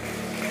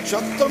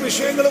 ചത്ത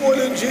വിഷയങ്ങൾ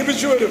പോലും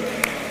ജീവിച്ചു വരും.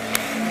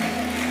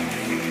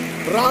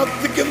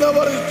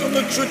 പ്രാർത്ഥിക്കുന്നവർ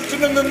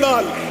ചുറ്റിനും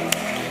നിന്നാൽ,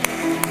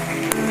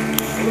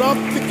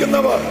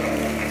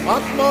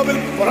 ആത്മാവിൽ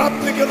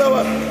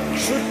പ്രാർത്ഥിക്കുന്നവർ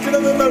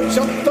ചുറ്റിനും നിന്നാൽ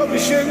ചത്ത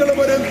വിഷയങ്ങൾ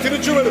വരെ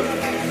തിരിച്ചു വരും.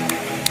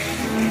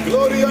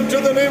 Glory unto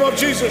the name of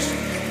Jesus.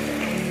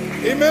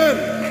 Amen.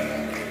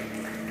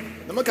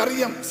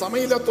 നമുക്കറിയാം,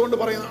 സമയമില്ലാത്തോണ്ട്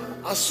പറയുന്ന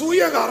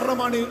അസൂയ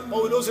കാരണമാണ്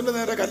പൗലോസിന്റെ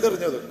നേരെ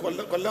കല്ലെറിഞ്ഞത്,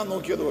 കൊല്ലാൻ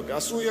നോക്കിയതും ഒക്കെ.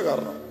 അസൂയ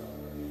കാരണം.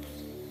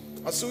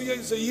 അസൂയ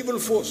ഇസ് എ ഈവിൾ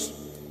ഫോഴ്സ്.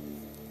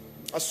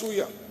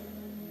 അസൂയ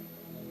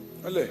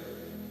അല്ലേ?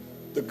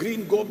 ദ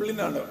ഗ്രീൻ ഗോബ്ലിൻ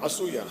ആണ്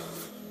അസൂയ.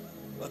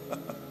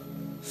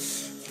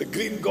 ദ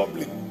ഗ്രീൻ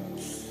ഗോബ്ലിൻ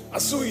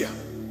അസൂയ.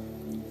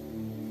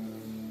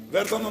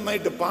 വേറെ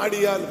നന്നായിട്ട്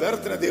പാടിയാൽ, വേറെ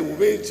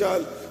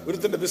ഉപയോഗിച്ചാൽ,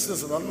 ഒരുത്തന്റെ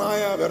ബിസിനസ്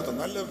നന്നായ, വേറെ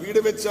നല്ല വീട്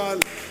വെച്ചാൽ,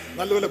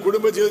 നല്ലപോലെ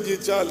കുടുംബജീവിതം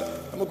ജീവിച്ചാൽ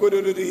നമുക്കൊരു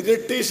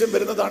ഇറിറ്റേഷൻ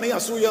വരുന്നതാണ് ഈ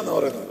അസൂയ എന്ന്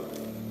പറയുന്നത്.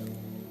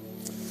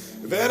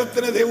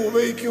 വേറെത്തിനെ ദൈവം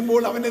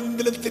ഉപയോഗിക്കുമ്പോൾ അവൻ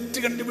എന്തെങ്കിലും തെറ്റ്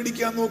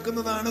കണ്ടുപിടിക്കാൻ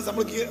നോക്കുന്നതാണ്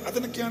നമ്മൾക്ക്,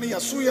 അതിനൊക്കെയാണ് ഈ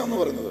അസൂയ എന്ന്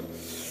പറയുന്നത്.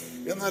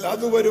 എന്നാൽ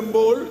അത്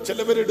വരുമ്പോൾ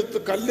ചിലവരെടുത്ത്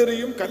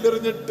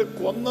കല്ലെറിഞ്ഞിട്ട്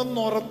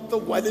കൊന്നെന്നുറത്ത്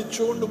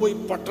വലിച്ചുകൊണ്ട് പോയി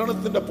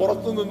പട്ടണത്തിന്റെ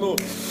പുറത്തു നിന്നു.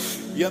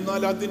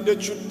 എന്നാൽ അതിന്റെ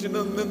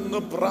ചുറ്റിനും നിന്ന്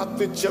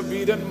പ്രാർത്ഥിച്ച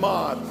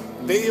വീരന്മാർ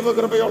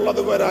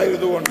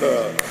ദൈവകൃപയുള്ളതുവരായതുകൊണ്ട്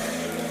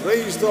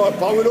Praise the Lord.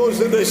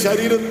 പൗലോസിന്റെ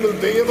ശരീരത്തിൽ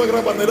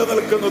ദൈവകൃപ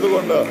നിലനിൽക്കുന്നത്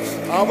കൊണ്ട്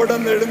അവിടെ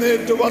നിന്ന്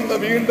എഴുന്നേറ്റ് വന്ന്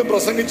വീണ്ടും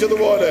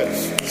പ്രസംഗിച്ചതുപോലെ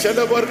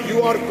ചിലവർ you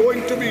are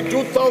going to be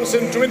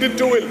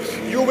 2022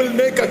 you will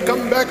make a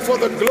comeback for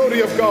the glory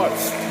of God.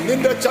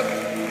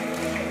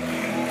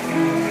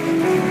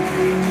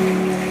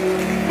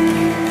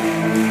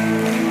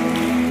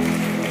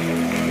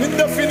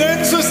 നിന്റെ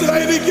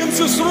ഫിനാൻസസിലായിരിക്കും,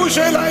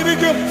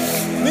 ശുശ്രൂഷയിലായിരിക്കും,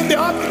 നിന്റെ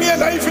ആത്മീയ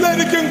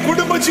ലൈഫിലായിരിക്കും,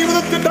 കുടുംബ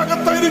ജീവിതത്തിന്റെ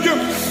അകത്തായിരിക്കും.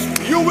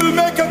 You will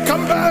make a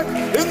comeback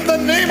in the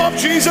name of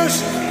Jesus.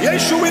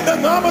 യേശുവിന്റെ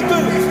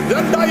നാമത്തിൽ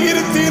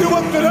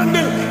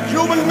 2022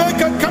 you will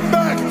make a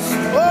comeback.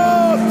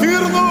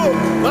 തീർന്നു,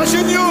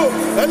 നശിഞ്ഞു,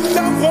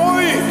 എല്ലാം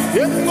പോയി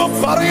എന്ന്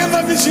പറയുന്ന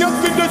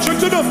വിഷയത്തിന്റെ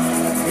ചുറ്റിനും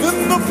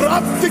നിന്ന്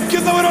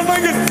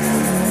പ്രാർത്ഥിക്കുന്നവരുണ്ടെങ്കിൽ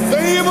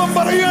ദൈവം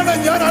പറയാണ്,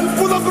 ഞാൻ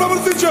അത്ഭുതം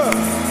പ്രവർത്തിച്ചു.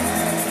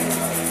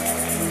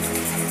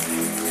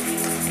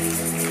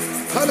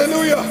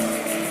 Hallelujah.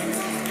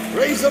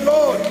 Praise the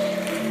Lord.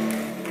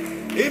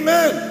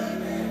 Amen.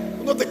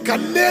 ഒന്നത്തെ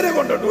കല്ലേര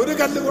കൊണ്ടോട്ട്, ഒരു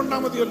കല്ല് കൊണ്ടാ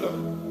മതിയല്ലോ,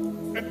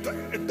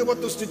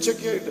 8-10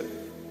 സ്റ്റിച്ചൊക്കെ ആയിട്ട്.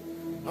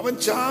 അവൻ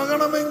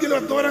ചാകണമെങ്കിൽ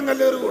എന്തോരം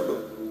കല്ലേറ് കൊണ്ടു.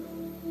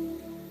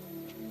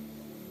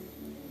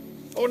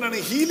 അതുകൊണ്ടാണ്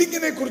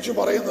ഹീലിംഗിനെ കുറിച്ച്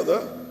പറയുന്നത്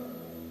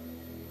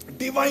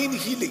ഡിവൈൻ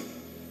ഹീലിംഗ്,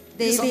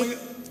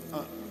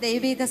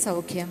 ദൈവിക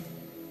സൗഖ്യം.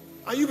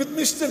 Are you with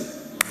me still?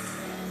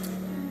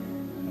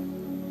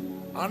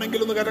 ആണെങ്കിൽ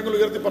ഒന്ന് കരങ്ങൾ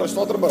ഉയർത്തി പറ,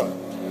 സ്തോത്രം പറ.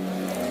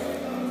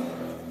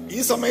 ഈ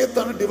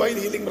സമയത്താണ് ഡിവൈൻ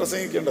ഹീലിംഗ്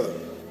പ്രസംഗിക്കേണ്ടത്.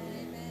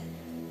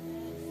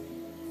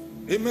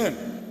 Amen.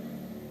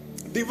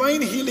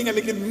 ഡിവൈൻ ഹീലിംഗ്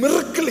അല്ലെങ്കിൽ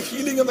മിറക്കിൾ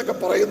ഹീലിംഗ് എന്നൊക്കെ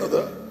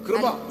പറയുന്നത്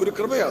കൃപ, ഒരു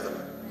കൃപയാണ്.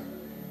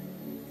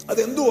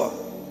 അതെന്തുവാ?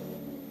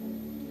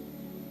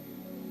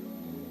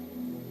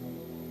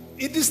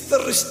 It is the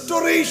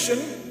restoration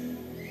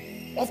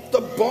of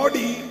the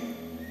body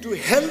to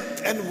health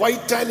and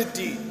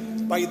vitality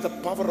by the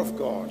power of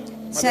God.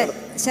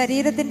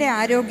 ശരീരത്തിന്റെ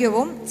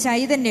ആരോഗ്യവും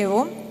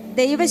ചൈതന്യവും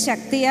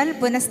ദൈവശക്തിയാൽ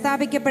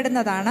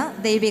പുനഃസ്ഥാപിക്കപ്പെടുന്നതാണ്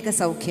ദൈവിക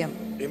സൗഖ്യം.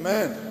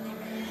 Amen.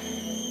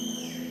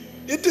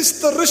 It is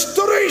the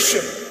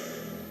restoration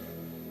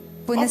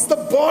of the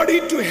body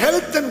to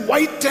health and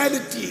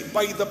vitality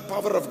by the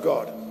power of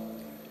God.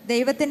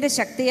 ദൈവത്തിന്റെ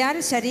ശക്തിയാൽ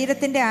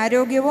ശരീരത്തിന്റെ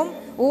ആരോഗ്യവും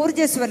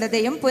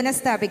ഊർജ്ജസ്വലതയും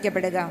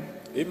പുനഃസ്ഥാപിക്കപ്പെടുക.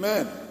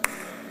 Amen.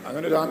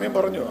 അങ്ങനെ ഒരു ആമേൻ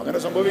പറഞ്ഞു, അങ്ങനെ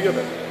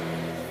സംഭവിക്കട്ടെ.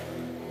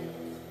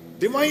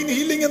 ഡിവൈൻ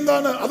ഹീലിംഗ്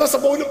എന്താണ്? അതാ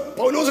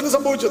പൗലോസിന്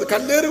സംഭവിച്ചത്.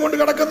 കല്ലേറ് കൊണ്ട്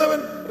കിടക്കുന്നവൻ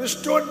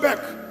restored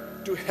back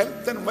to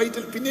health and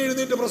vital. പിന്നെ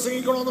എഴുന്നേറ്റ്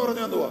പ്രസംഗിക്കണമെന്ന്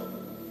പറഞ്ഞാൽ എന്തുവാ?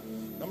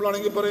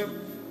 നമ്മളാണെങ്കിൽ പറയും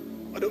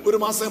ഒരു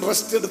മാസം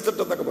റെസ്റ്റ്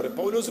എടുത്തിട്ട് എന്നൊക്കെ പറയും.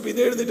 പൗലോസ്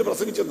പിന്നെ എഴുന്നേറ്റ്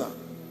പ്രസംഗിച്ചെന്നാ.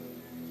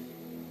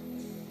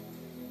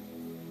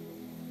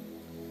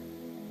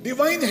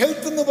 ഡിവൈൻ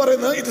ഹെൽത്ത് എന്ന്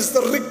പറയുന്നത് it is the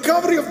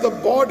recovery of the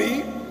body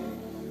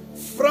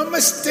from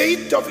a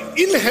state of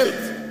ill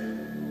health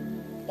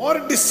or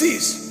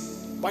disease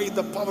by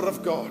the power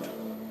of God.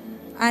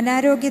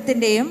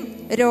 അനാരോഗ്യത്തിന്റെയും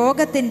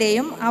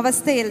രോഗത്തിന്റെയും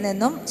അവസ്ഥയിൽ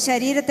നിന്നും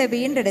ശരീരത്തെ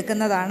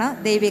വീണ്ടെടുക്കുന്നതാണ്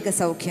ദൈവിക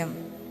സൗഖ്യം.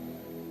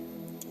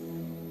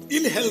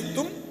 ഇൽ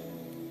ഹെൽത്തും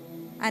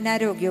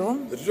അനാരോഗ്യവും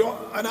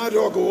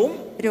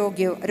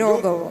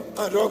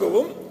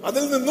രോഗവും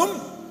അതിൽ നിന്നും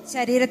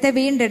ശരീരത്തെ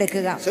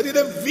വീണ്ടെടുക്കുക,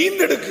 ശരീരം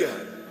വീണ്ടെടുക്കുക.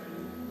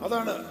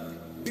 അതാണ്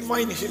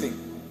divine healing.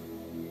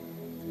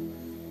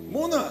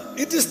 3,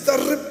 it is the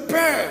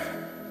repair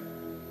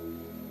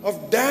of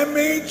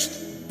damaged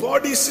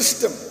body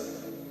system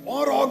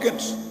or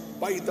organs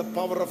by the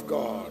power of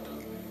God.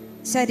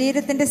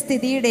 ശരീരത്തിന്റെ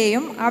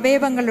സ്ഥിതിയുടെയും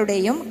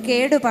അവയവങ്ങളുടെയും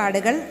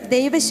കേടുപാടുകൾ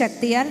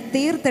ദൈവശക്തിയാൽ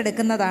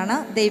തീർത്തെടുക്കുന്നതാണ്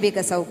ദൈവിക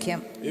സൗഖ്യം.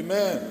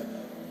 Amen.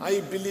 I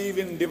believe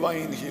in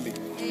divine healing.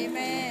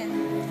 Amen.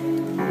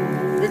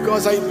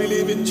 Because I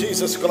believe in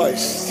Jesus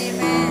Christ.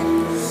 Amen.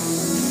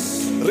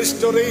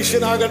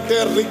 Restoration ആകട്ടെ,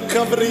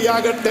 recovery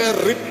ആകട്ടെ,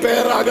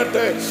 repair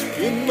ആകട്ടെ,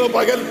 ഇന്ന്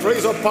പകൽ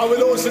price of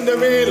പൗലോസിന്റെ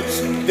മേൽ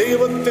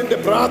ദൈവത്തിന്റെ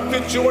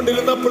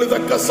പ്രാർത്ഥിച്ചുകൊണ്ടിരുന്നപ്പോൾ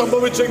ഇതൊക്കെ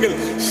സംഭവിച്ചെങ്കിൽ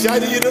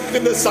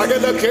ശരീരത്തിന്റെ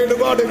സകല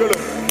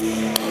കേടുപാടുകളും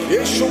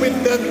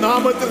യേശുവിന്റെ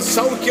നാമത്തിൽ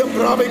സൗഖ്യം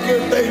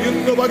പ്രാപിക്കട്ടെ.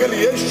 ഇന്ന് പകൽ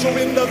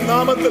യേശുവിന്റെ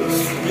നാമത്തിൽ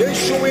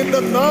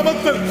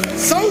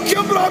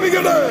സൗഖ്യം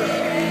പ്രാപിക്കട്ടെ.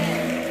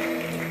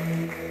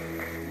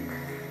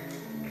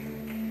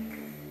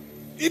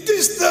 It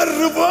is the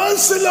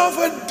reversal of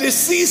a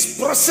disease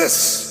process.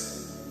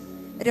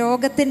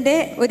 രോഗത്തിന്റെ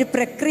ഒരു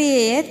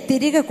പ്രക്രിയയെ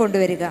തിരികെ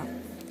കൊണ്ടുവരിക.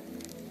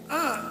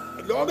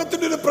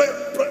 ലോകത്തിന്റെ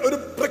ഒരു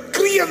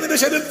പ്രക്രിയ നിന്റെ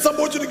ശരീരത്തിൽ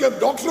സംഭവിച്ചിരിക്കുക.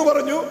 ഡോക്ടർ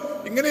പറഞ്ഞു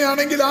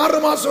ഇങ്ങനെയാണെങ്കിൽ 6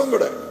 മാസവും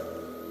കൂടെ.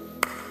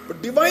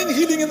 ഡിവൈൻ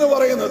ഹീലിംഗ് എന്ന്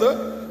പറയുന്നത്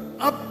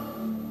ആ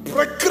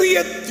പ്രക്രിയ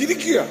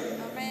തിരിക്കുക.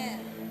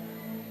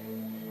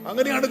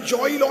 അങ്ങനെയാണ്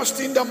ജോയൽ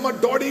ഓസ്റ്റിന്റെ അമ്മ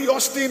ഡോഡി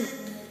ഓസ്റ്റിൻ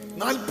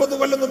 40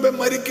 കൊല്ലം മുമ്പേ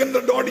മരിക്കേണ്ട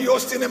ഡോഡി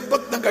ഓസ്റ്റിൻ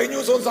 84 കഴിഞ്ഞ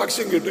ദിവസവും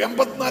സാക്ഷ്യം കിട്ടു.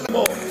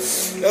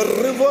 84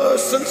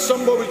 റിവേഴ്സൽ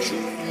സംഭവിച്ചു.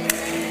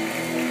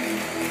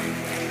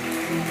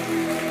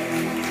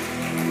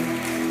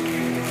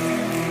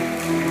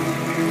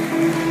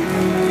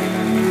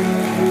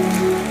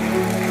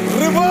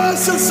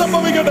 റിവേഴ്സൽ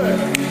സംഭവിക്കട്ടെ.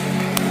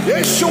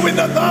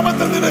 യേശുവിന്റെ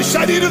നാമത്തിൽ നിന്റെ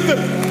ശരീരത്തിൽ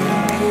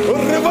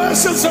ഒരു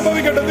റിവേഴ്സൽ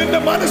സംഭവിക്കട്ടെ. നിന്റെ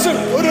മനസ്സിൽ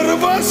ഒരു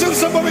റിവേഴ്സൽ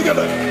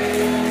സംഭവിക്കട്ടെ.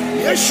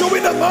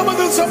 യേശുവിന്റെ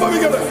നാമത്തിൽ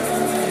സംഭവിക്കട്ടെ.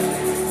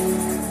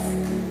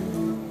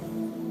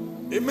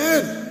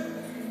 Amen.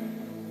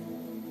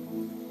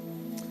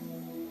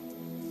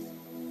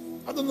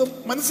 അതൊന്ന്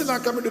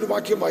മനസ്സിലാക്കാൻ വേണ്ടി ഒരു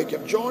വാക്യം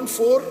വായിക്കാം. John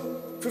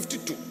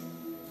 4:52.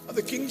 അത്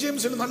കിങ്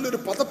ജെയിംസിന് നല്ലൊരു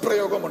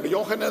പദപ്രയോഗമുണ്ട്.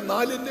 യോഹന്നാൻ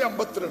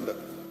 4:52.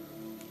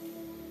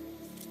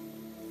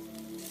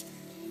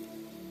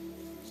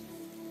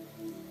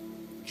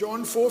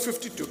 John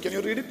 4:52. Can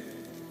you read it?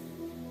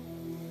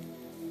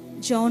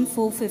 John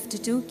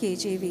 4:52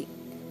 KJV.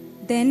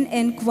 Then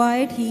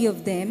inquired he of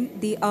them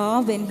the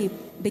hour when he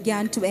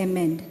began to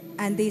amend,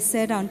 and they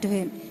said unto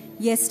him,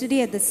 Yesterday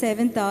at the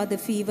 7th hour the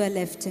fever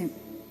left him.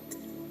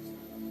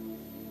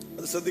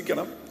 അത്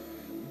ശ്രദ്ധിക്കണം.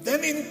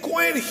 Then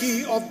inquired he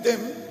of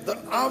them the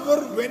hour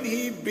when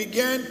he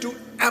began to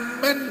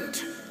amend.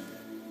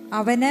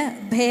 അവന്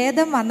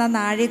ഭേദം വന്ന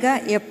നാഴിക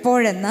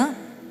എപ്പോഴെന്ന്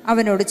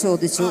അവനോട്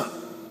ചോദിച്ചു.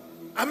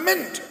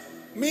 Amend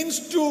means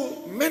to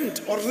mend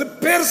or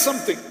repair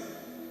something.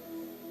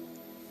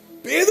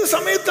 ഏത്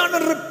സമയത്താണ്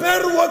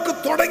റിപ്പയർ വർക്ക്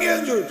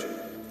തുടങ്ങിയതെന്ന് ചോദിച്ചു.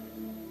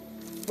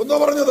 എന്താ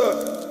പറഞ്ഞത്?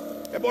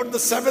 About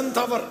the 7th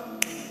hour.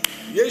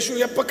 യേശു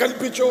എപ്പ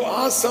കൽപ്പിച്ചോ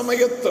ആ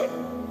സമയത്ത്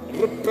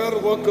റിപ്പയർ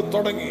വർക്ക്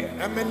തുടങ്ങി,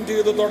 അമെൻഡ്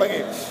ചെയ്ത്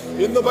തുടങ്ങി.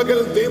 ഇന്ന് പകൽ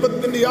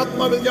ദൈവത്തിന്റെ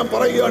ആത്മാവിൽ ഞാൻ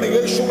പറയുകയാണ്,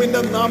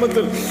 യേശുവിന്റെ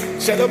നാമത്തിൽ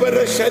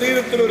ചിലവരുടെ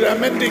ശരീരത്തിൽ ഒരു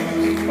അമെൻഡിങ്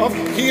ഓഫ്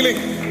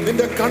ഹീലിംഗ്,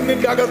 നിന്റെ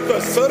കണ്ണിന്റെ അകത്ത്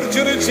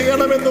സർജറി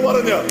ചെയ്യണമെന്ന്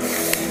പറഞ്ഞ്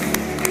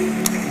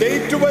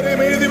ഡേറ്റ് വരെ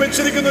എഴുതി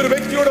വെച്ചിരിക്കുന്ന ഒരു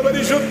വ്യക്തിയോട്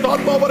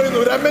പരിശുദ്ധാത്മാവ് പറയുന്നു,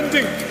 ഒരു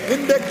അമെൻഡിങ്,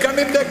 നിന്റെ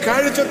കണ്ണിന്റെ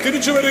കാഴ്ച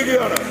തിരിച്ചു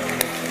വരികയാണ്.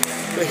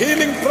 The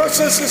healing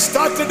process is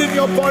started in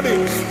your body.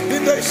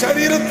 നിന്റെ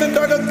ശരീരത്തിന്റെ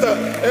അകത്ത്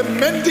a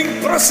mending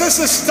process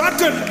is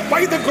started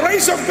by the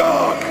grace of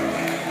God.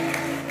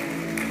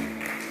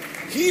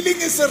 Healing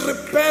is a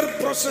repair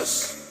process.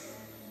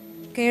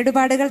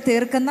 കേടുപാടുകൾ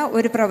തീർക്കുന്ന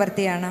ഒരു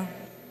പ്രവൃത്തിയാണ്.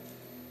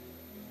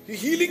 ഈ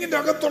ഹീലിംഗിന്റെ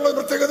അകത്തുള്ള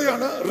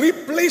പ്രത്യേകതയാണ്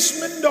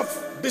replacement of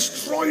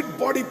destroyed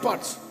body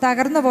parts.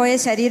 തകർന്നുപോയ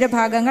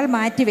ശരീരഭാഗങ്ങൾ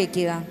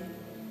മാറ്റിവെക്കുക.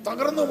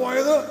 തകർന്നു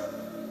പോയത്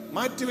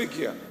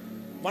മാറ്റിവെക്കുക.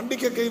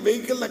 വണ്ടിക്കൊക്കെ ഈ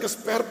വെഹിക്കിളിനൊക്കെ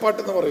സ്പെയർ പാർട്ട്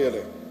എന്ന്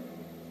പറയല്ലേ?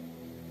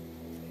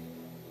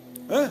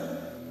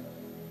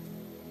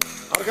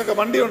 ആർക്കൊക്കെ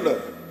വണ്ടിയുണ്ട്?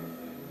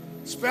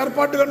 സ്പെയർ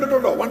പാർട്ട്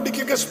കണ്ടിട്ടുണ്ടോ?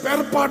 വണ്ടിക്കൊക്കെ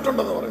സ്പെയർ പാർട്ട്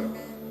ഉണ്ടെന്ന് പറയും.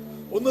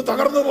 ഒന്ന്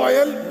തകർന്നു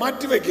പോയാൽ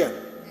മാറ്റിവെക്കാൻ.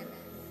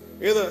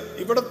 ഏത്?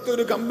 ഇവിടത്തെ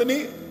ഒരു കമ്പനി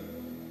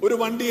ഒരു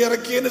വണ്ടി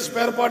ഇറക്കിയതിന്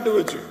സ്പെയർ പാർട്ട്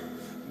വെച്ചു.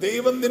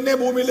 ദൈവം നിന്നെ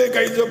ഭൂമിയിലേക്ക്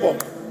അയച്ചപ്പോ,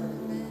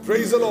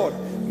 പ്രൈസ് ദി ലോർഡ്,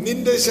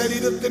 നിന്റെ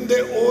ശരീരത്തിന്റെ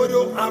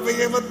ഓരോ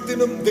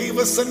അവയവത്തിനും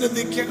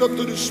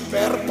ദൈവസന്നിധിക്കകത്തൊരു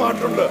സ്പെയർ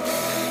പാർട്ടുണ്ട്.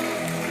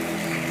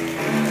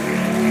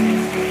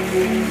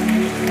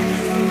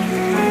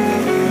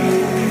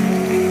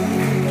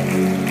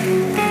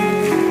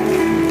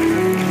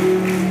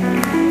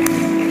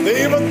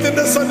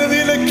 ദൈവത്തിന്റെ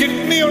സന്നിധിയിലെ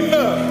കിഡ്നി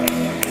ഉണ്ട്,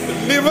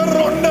 ലിവർ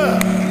ഉണ്ട്,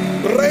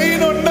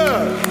 ബ്രെയിൻ ഉണ്ട്.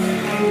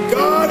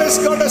 God has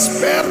got a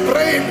spare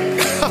brain.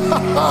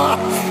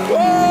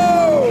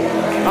 Oh,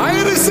 I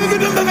receive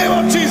it in the name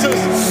of Jesus.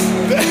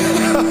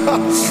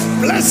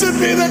 Blessed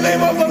be the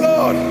name of the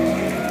Lord.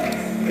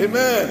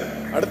 Amen.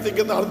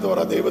 അടുത്തിരിക്കുന്ന ആൾക്ക് പറ,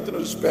 ദൈവത്തിന്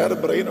ഒരു സ്പെയർ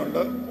ബ്രെയിൻ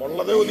ഉണ്ട്.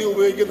 ഉള്ളതേ ഒന്നും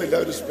ഉപയോഗിക്കുന്നില്ല,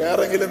 ഒരു സ്പെയർ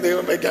എങ്കിലും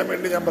ദൈവം വയ്ക്കാൻ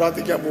വേണ്ടി ഞാൻ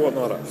പ്രാർത്ഥിക്കാൻ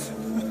പോവാന്ന് പറ.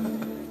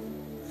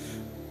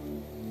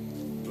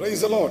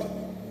 Praise the Lord.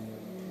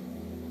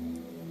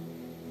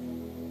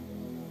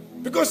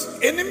 Because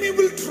enemy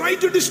will try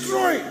to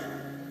destroy.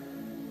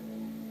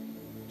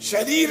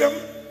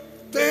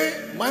 ശരീരത്തെ,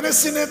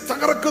 മനസ്സിനെ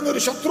തകർക്കുന്ന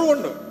ഒരു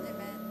ശത്രുവുണ്ട്.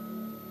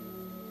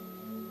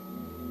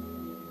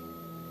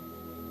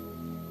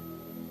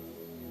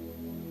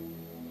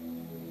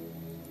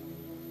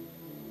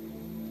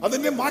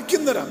 അതിന്റെ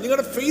വാക്യം തരാം.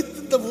 നിങ്ങളുടെ faith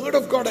in the word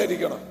of God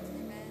ആയിരിക്കണം.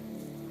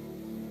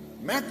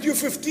 മാത്യു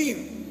 15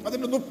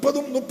 അതിന്റെ 30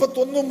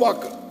 31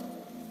 വാക്ക്,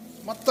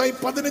 മത്തായി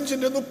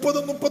 15 30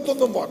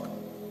 31 വാക്ക്.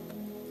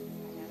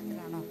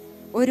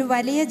 ഒരു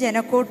വലിയ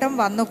ജനക്കൂട്ടം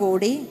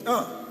വന്നുകൂടി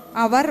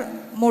അവർ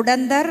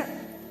മുടന്തർ,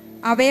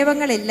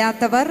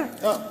 അവയവങ്ങളില്ലാത്തവർ,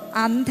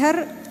 അന്ധർ,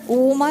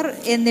 ഊമർ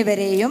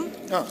എന്നിവരെയും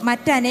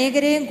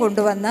മറ്റനേകരെയും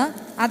കൊണ്ടുവന്ന്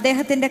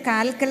അദ്ദേഹത്തിന്റെ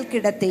കാൽക്കൽ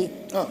കിടത്തി.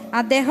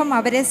 അദ്ദേഹം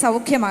അവരെ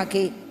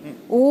സൗഖ്യമാക്കി.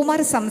 ഊമർ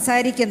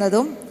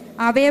സംസാരിക്കുന്നതും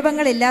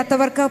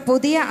അവയവങ്ങളില്ലാത്തവർക്ക്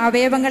പുതിയ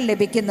അവയവങ്ങൾ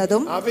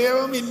ലഭിക്കുന്നതും.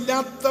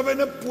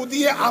 അവയവമില്ലാത്തവന്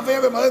പുതിയ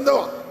അവയവം,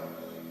 അതെന്തുവാ?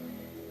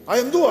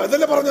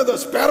 ഇതല്ലേ പറഞ്ഞത്,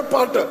 സ്പെയർ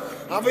പാർട്ട്.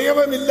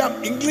 അവയവമില്ല,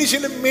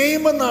 ഇംഗ്ലീഷിൽ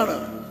മെയിം എന്നാണ്.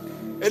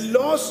 A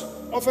loss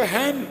of A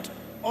hand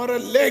or a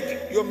leg,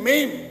 your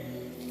maim,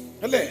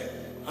 അല്ലേ?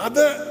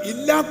 അത്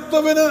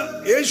ഇല്ലാത്തവന്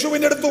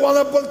യേശുവിന്റെ അടുത്ത്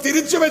വന്നപ്പോൾ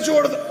തിരിച്ചു വെച്ചു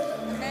കൊടുത്തു.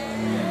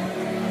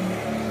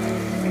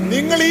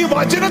 നിങ്ങൾ ഈ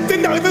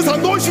വചനത്തിന്റെ അകത്ത്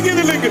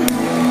സന്തോഷിക്കുന്നില്ലെങ്കിൽ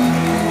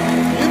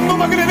ഇന്നു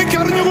മകൻ എനിക്ക്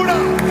അറിഞ്ഞുകൂടാ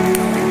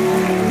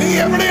നീ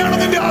എവിടെയാണ്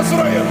നിന്റെ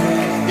ആശ്രയം.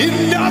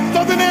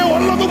 ഇല്ലാത്തതിനെ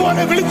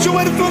ഉള്ളതുപോലെ വിളിച്ചു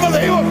വരുത്തുന്ന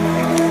ദൈവം.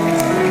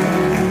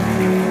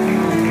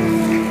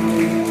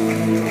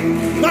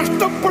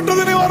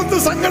 നഷ്ടപ്പെട്ടതിനെ ഓർത്ത്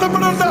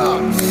സങ്കടപ്പെടേണ്ട.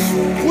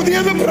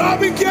 പുതിയത്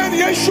പ്രാപിക്കാൻ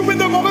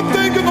യേശുവിന്റെ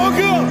മുഖത്തേക്ക്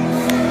നോക്കുക.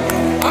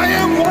 I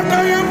am what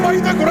I am by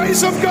the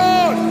grace of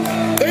God.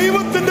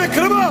 ദൈവത്തിന്റെ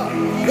കൃപ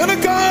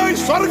നിനക്കായി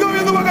സ്വർഗ്ഗം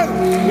എന്ന് മകൻ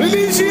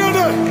റിലീസ്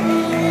ചെയ്യാണ്.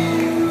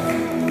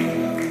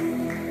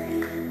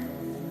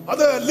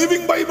 അത്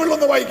ലിവിംഗ് ബൈബിൾ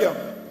ഒന്ന് വായിക്കാം.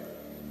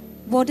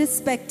 What a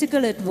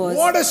spectacle it was.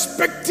 What a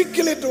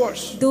spectacle it was.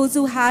 Those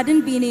who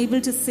hadn't been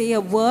able to say a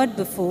word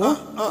before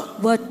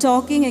were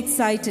talking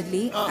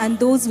excitedly, and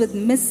those with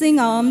missing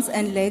arms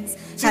and legs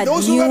had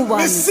Those new who were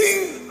ones. missing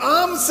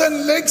arms and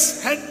legs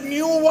had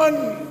new one.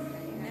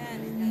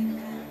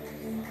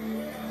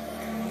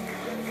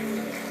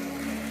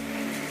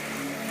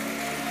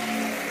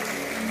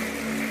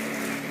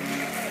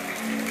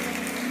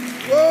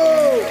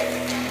 Whoa.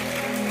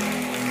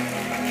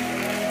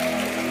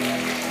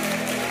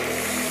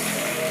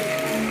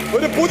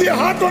 ഒരു പുതിയ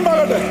heart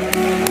ഉണ്ടാകട്ടെ.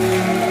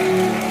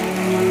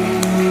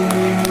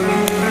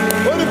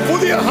 ഒരു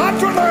പുതിയ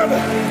heart ഉണ്ടാകട്ടെ.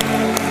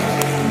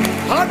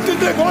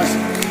 ഹാർട്ടിന്റെ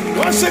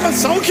കോശങ്ങൾ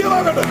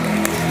സൗഖ്യമാകട്ടെ.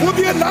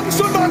 പുതിയ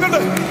ലങ്സ്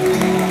ഉണ്ടാകട്ടെ.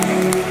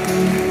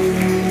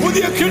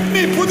 പുതിയ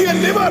കിഡ്നി, പുതിയ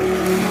ലിവർ,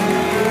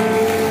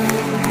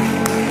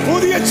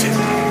 പുതിയ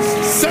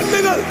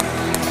സെല്ലുകൾ.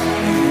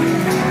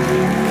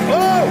 ഓ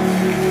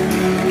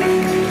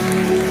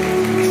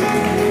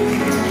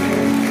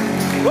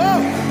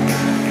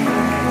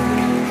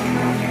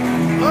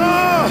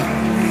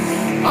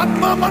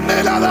ആത്മാ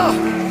മണ്ണയിലാതാ.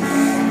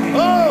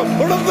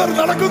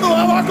 നടക്കുന്നു.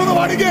 ആ വാക്കുന്നു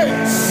പാടിക്കേ.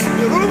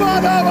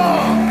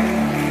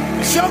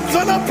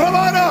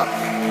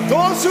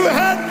 Those who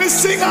had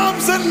missing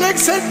arms and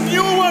legs had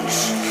new ones.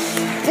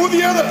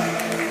 പുതിയത്.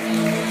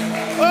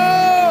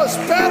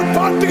 സ്പെയർ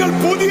പാർട്ടുകൾ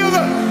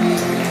പുതിയത്.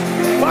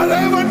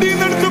 പഴയ വണ്ടിയിൽ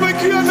നിന്ന് എടുത്തു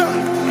വെക്കുകയല്ല,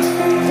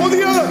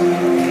 പുതിയത്.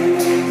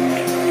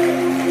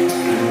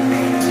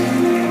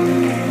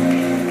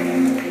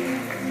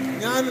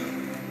 ഞാൻ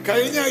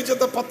കഴിഞ്ഞ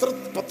ആഴ്ചത്തെ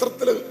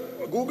പത്രത്തില്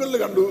ഗൂഗിളിൽ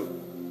കണ്ടു,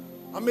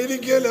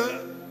 അമേരിക്കയില്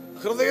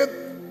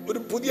ഒരു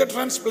പുതിയ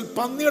ട്രാൻസ്പ്ലാന്റ്,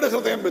 പന്നിയുടെ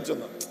ഹൃദയം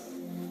വെച്ചെന്ന്.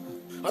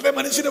 അതേ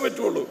മനുഷ്യനെ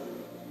പറ്റുള്ളൂ,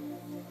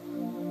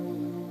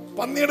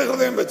 പന്നിയുടെ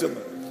ഹൃദയം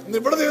വെച്ചെന്ന്.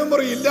 ഇവിടെ ദൈവം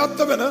പറയും,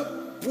 ഇല്ലാത്തവന്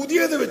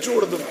പുതിയത് വെച്ചു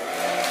കൊടുത്തു.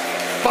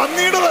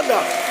 പന്നിയുടെതല്ല.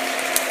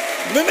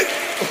 നിനക്ക്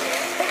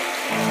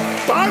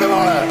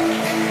പാടുപോലെ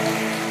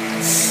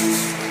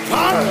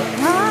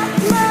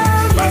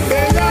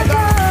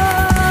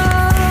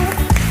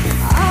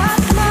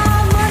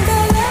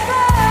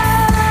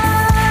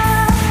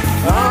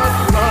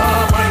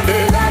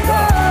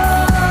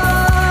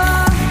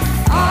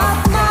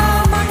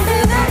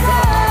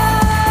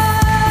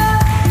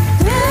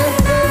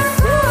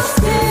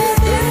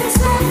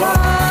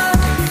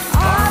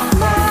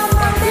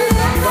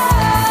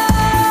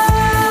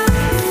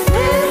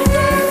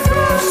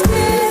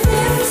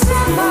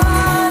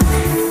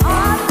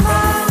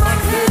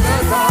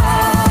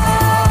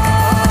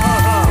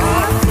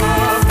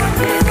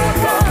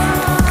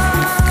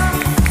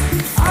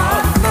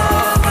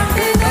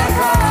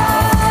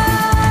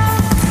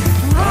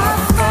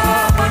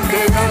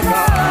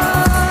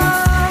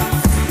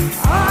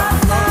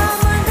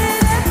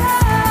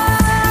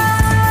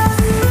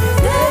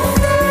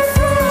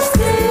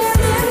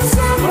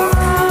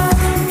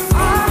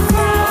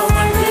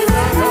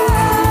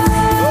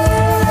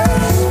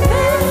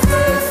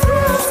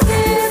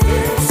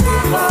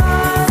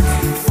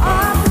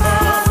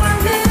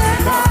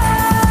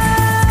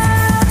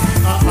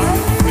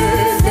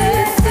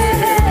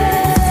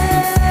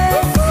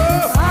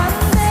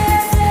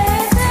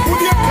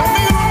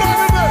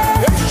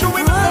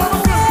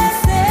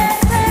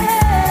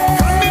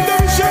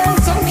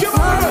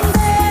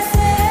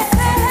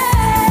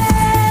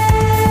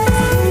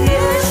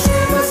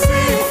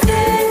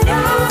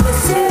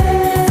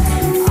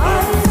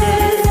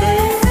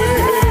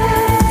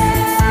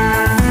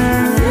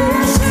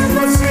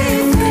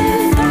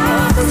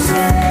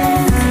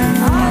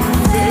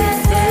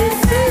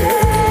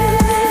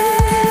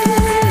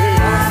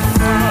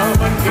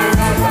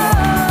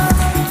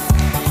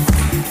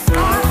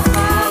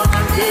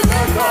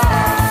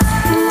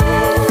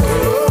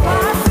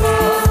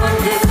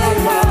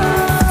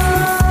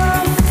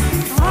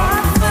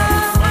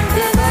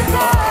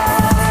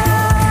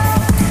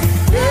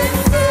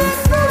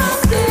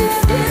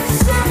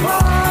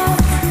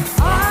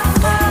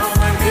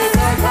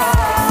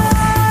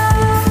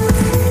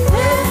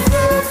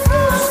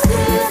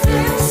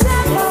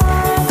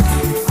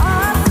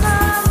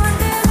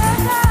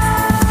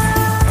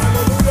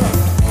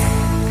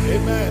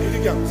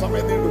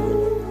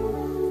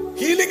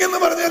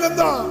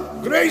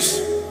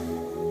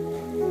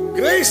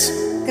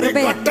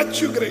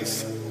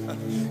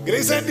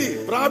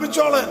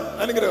പ്രാപിച്ചോളാൻ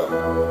അനുഗ്രഹം.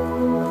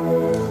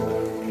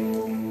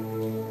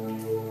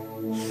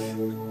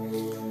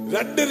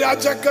 2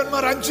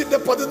 രാജാക്കന്മാർ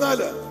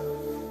 5:14.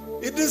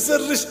 It is a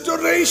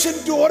restoration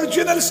to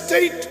original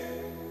state.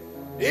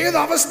 ഏത്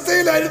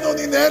അവസ്ഥയിലായിരുന്നു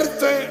നീ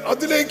നേരത്തെ,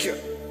 അതിലേക്ക്.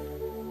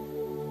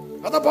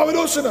 അതാ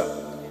പൗലോസിന്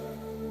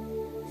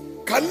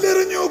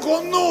കല്ലെറിഞ്ഞു,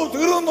 കൊന്നു,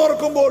 തീർന്നു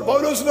ഓർക്കുമ്പോൾ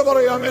പൗലോസിന്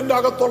പറയാം, എന്റെ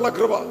അകത്തുള്ള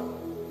കൃപ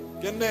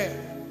എന്നെ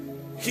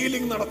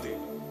ഹീലിംഗ് നടത്തി.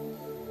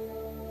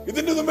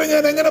 ഇതിന്റെ മുമ്പേ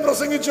ഞാൻ എങ്ങനെ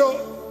പ്രസംഗിച്ചോ,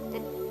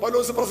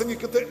 പൗലോസ്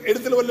പ്രസംഗിക്കത്തെ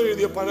എഴുത്തിൽ വല്ലതും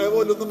എഴുതിയോ? പഴയ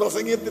പോലൊന്നും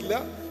പ്രസംഗിയത്തില്ല,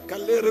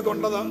 കല്ലേറ്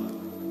കൊണ്ടതാ.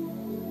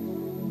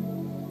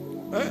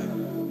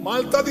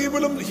 മാൽത്ത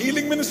ദ്വീപിലും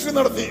ഹീലിംഗ് മിനിസ്ട്രി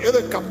നടത്തി. ഏത്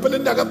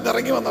കപ്പലിന്റെ അകത്ത്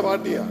ഇറങ്ങി വന്ന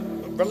പാട്ടിയാ.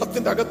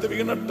 വെള്ളത്തിന്റെ അകത്ത്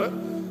വീണിട്ട്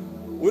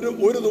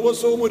ഒരു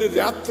ദിവസവും ഒരു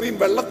രാത്രിയും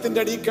വെള്ളത്തിന്റെ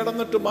അടിയിൽ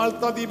കിടന്നിട്ട്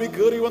മാൾത്താ ദ്വീപിൽ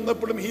കയറി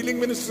വന്നപ്പോഴും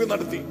ഹീലിംഗ് മിനിസ്ട്രി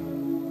നടത്തി.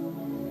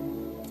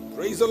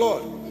 Praise the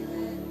Lord.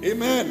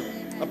 Amen.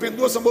 അപ്പൊ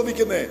എന്തുവാ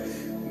സംഭവിക്കുന്നേ?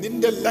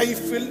 നിന്റെ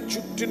ലൈഫിൽ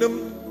ചുറ്റിനും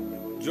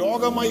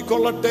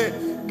രോഗമായിക്കൊള്ളട്ടെ,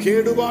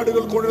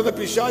 കേടുപാടുകൾ കൊണ്ടുവരുന്ന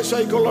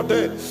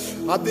പിശാചായിക്കൊള്ളട്ടെ,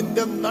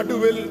 അതിന്റെ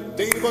നടുവിൽ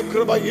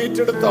ദൈവകൃപ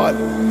ഏറ്റെടുത്താൽ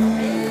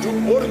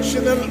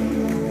ഒറിജിനൽ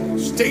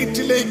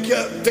സ്റ്റേറ്റിലേക്ക്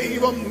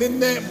ദൈവം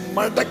നിന്നെ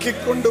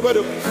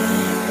മടക്കിക്കൊണ്ടുവരും.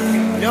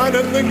 ഞാൻ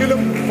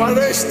എന്തെങ്കിലും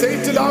പഴയ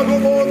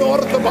സ്റ്റേറ്റിലാകുമോ എന്ന്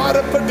ഓർത്ത്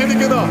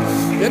ഭാരപ്പെട്ടിരിക്കുന്ന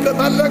എന്റെ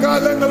നല്ല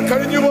കാലങ്ങൾ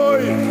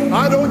കഴിഞ്ഞുപോയി,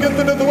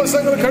 ആരോഗ്യത്തിന്റെ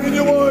ദിവസങ്ങൾ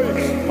കഴിഞ്ഞുപോയി.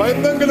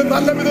 എന്തെങ്കിലും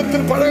നല്ല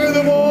വിധത്തിൽ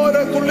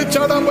പഴയതുപോലെ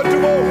തുള്ളിച്ചാടാൻ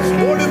പറ്റുമോ?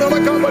 ഓടി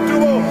നടക്കാൻ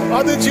പറ്റുമോ?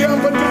 അത് ചെയ്യാൻ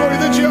പറ്റുമോ?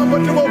 ഇത് ചെയ്യാൻ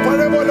പറ്റുമോ?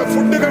 പഴയ പോലെ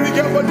ഫുഡ്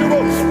കഴിക്കാൻ പറ്റുമോ?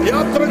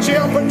 യാത്ര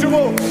ചെയ്യാൻ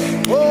പറ്റുമോ?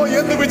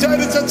 എന്ന്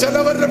വിചാരിച്ച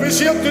ചിലവരുടെ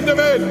വിഷയത്തിന്റെ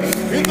മേൽ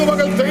ഇന്ന്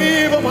മകൾ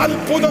ദൈവം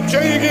അത്ഭുതം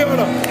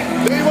ചെയ്യുകയാണ്.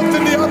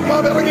 ദൈവത്തിന്റെ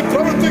ആത്മാവ് ഇറങ്ങി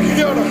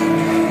പ്രവർത്തിക്കുകയാണ്.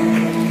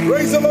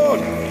 Praise the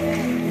Lord.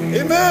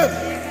 Amen.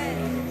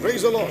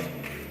 Praise the Lord.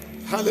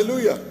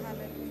 Hallelujah.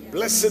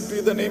 Blessed be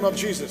the name of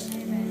Jesus.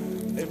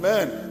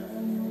 Amen.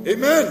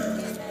 Amen.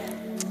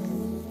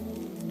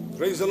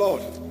 Praise the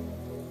Lord.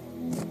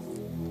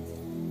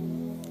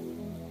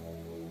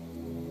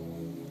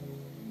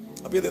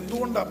 അപ്പൊ ഇത്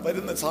എന്തുകൊണ്ടാ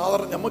വരുന്നത്?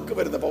 സാധാരണ നമുക്ക്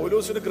വരുന്ന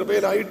പൗലോസിന്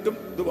കൃപയിലായിട്ടും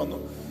ഇത് വന്നു.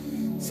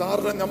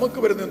 സാധാരണ നമുക്ക്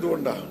വരുന്ന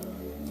എന്തുകൊണ്ടാ?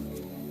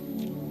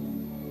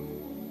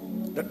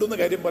 രണ്ടൊന്ന്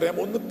കാര്യം പറയാം.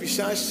 ഒന്ന്,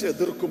 പിശാച്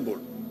എതിർക്കുമ്പോൾ,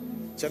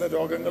 ചില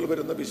രോഗങ്ങൾ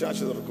വരുന്ന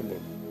പിശാച്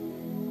എതിർക്കുമ്പോൾ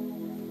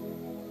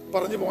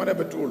പറഞ്ഞു പോകാനേ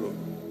പറ്റുള്ളൂ.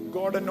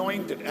 God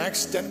anointed,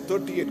 Acts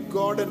 10:38,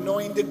 God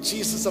anointed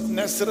Jesus of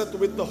Nazareth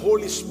with the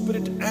Holy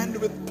Spirit and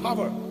with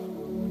power,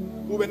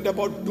 who went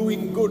about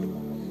doing good,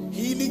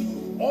 healing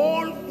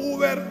all who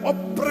were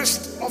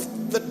oppressed of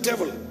the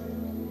devil.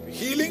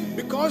 Healing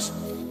because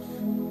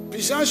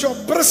പിശാച്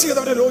ഒപ്രസ്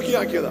ചെയ്തവരെ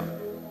രോഗിയാക്കിയതാ.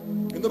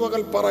 ഇന്ന്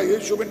പകൽ പറ,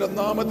 യേശുവിന്റെ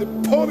നാമത്തിൽ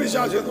പോ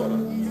പിശാച് എന്ന് പറ.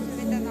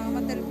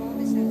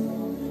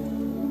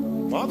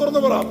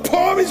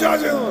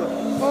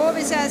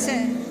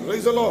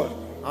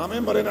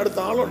 ആമേൻ പറയാൻ അടുത്ത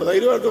ആളുണ്ട്.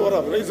 ധൈര്യമായിട്ട് പറ.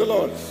 Praise the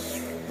Lord.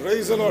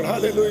 Praise the Lord.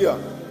 Hallelujah.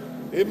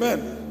 Amen.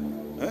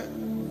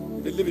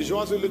 വലിയ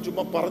വിശ്വാസമില്ല,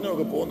 ചുമ്മാ പറഞ്ഞു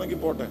നോക്ക്, പോന്നെങ്കിൽ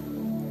പോട്ടെ.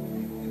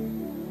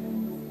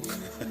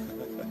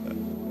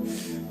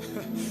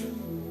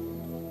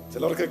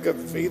 ചിലർക്കൊക്കെ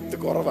ഫെയ്ത്ത്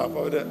കുറവാ. അപ്പൊ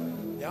അവര്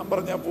ഞാൻ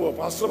പറഞ്ഞാൽ പോവോ,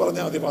 പാസ്റ്റർ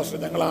പറഞ്ഞാൽ മതി, പാസ്റ്റർ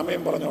ഞങ്ങൾ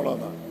ആമേൻ പറഞ്ഞോളാം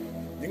എന്നാ.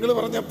 നിങ്ങൾ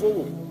പറഞ്ഞാൽ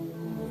പോവും.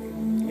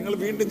 നിങ്ങൾ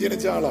വീണ്ടും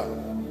ജനിച്ച ആളാ.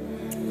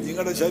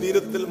 നിങ്ങളുടെ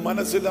ശരീരത്തിൽ,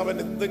 മനസ്സിൽ അവൻ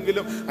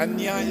എന്തെങ്കിലും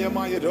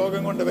അന്യായമായ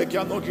രോഗം കൊണ്ട്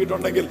വെക്കാൻ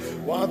നോക്കിയിട്ടുണ്ടെങ്കിൽ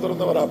വാ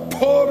തുറന്ന് പറ,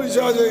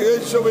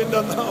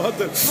 യേശുവിന്റെ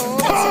നാമത്തിൽ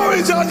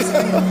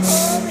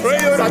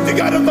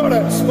അധികാരത്തോടെ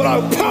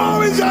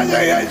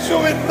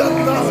യേശുവിന്റെ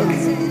നാമത്തിൽ.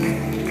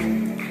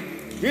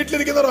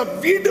 വീട്ടിലിരിക്കുന്നവരാ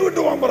വീട് വിട്ടു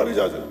പോകാൻ പറ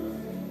പിശാച്.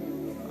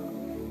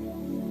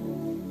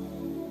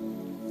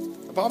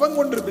 അപ്പൊ അവൻ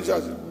കൊണ്ടൊരു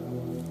പിശാച്.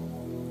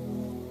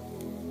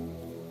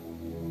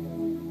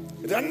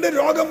 രണ്ട്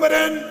രോഗം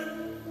വരാൻ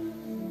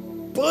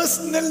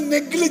പേഴ്സണൽ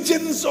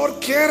നെഗ്ലിജൻസ് ഓർ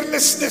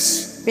കെയർലെസ്നെസ്,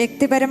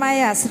 വ്യക്തിപരമായ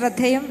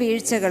അശ്രദ്ധയും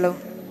വീഴ്ചകളും.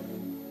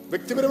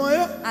 വ്യക്തിപരമായ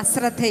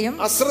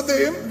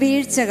അശ്രദ്ധയും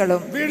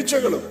വീഴ്ചകളും.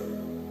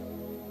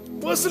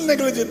 പേഴ്സണൽ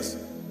നെഗ്ലിജൻസ്,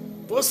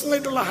 പേഴ്സണൽ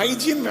ആയിട്ടുള്ള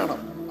ഹൈജീൻ വേണം.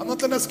 എന്നാൽ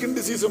തന്നെ സ്കിൻ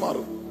ഡിസീസ്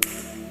മാറും.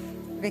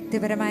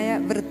 വ്യക്തിപരമായ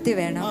വൃത്തി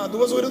വേണം.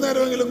 ദിവസം ഒരു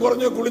നേരമെങ്കിലും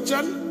കുറഞ്ഞ്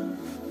കുളിച്ചാൽ.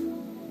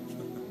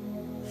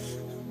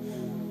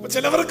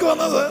 ചിലവർക്ക്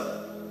വന്നത്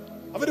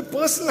അവര്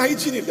പേഴ്സണൽ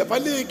ഹൈജീൻ ഇല്ല.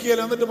 പല്ല്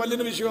തേക്കിയാലോ, എന്നിട്ട്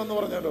പല്ലിന് വിഷയം എന്ന്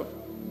പറഞ്ഞാലോ,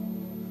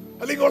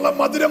 അല്ലെങ്കിൽ ഉള്ള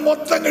മധുരം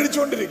മൊത്തം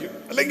കഴിച്ചുകൊണ്ടിരിക്കും,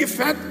 അല്ലെങ്കിൽ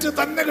ഫാറ്റ്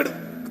തന്നെ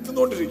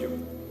തിന്നുകൊണ്ടിരിക്കും.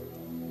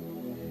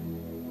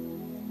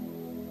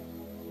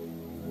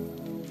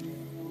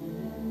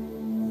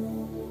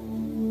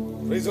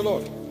 Praise the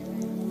Lord.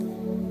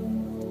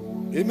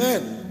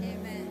 Amen.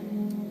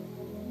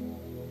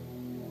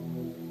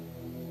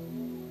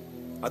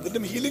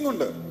 അതിലും ഹീലിംഗ്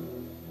ഉണ്ട്.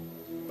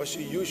 പക്ഷെ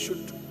you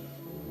should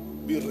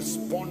be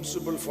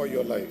responsible for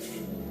your life.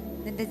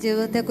 നിന്റെ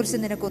ജീവിതത്തെ കുറിച്ച്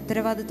നിനക്ക്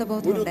ഉത്തരവാദിത്വ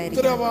ബോധം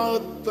ഉണ്ടായിരിക്കണം.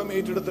 ഉത്തരവാദിത്വം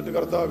ഏറ്റെടുത്തിട്ട്,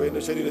 കർത്താവേ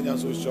എന്റെ ശരീരം ഞാൻ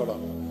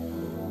സൂക്ഷിച്ചോളാം,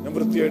 ഞാൻ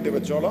വൃത്തിയായിട്ട്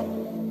വെച്ചോളാം,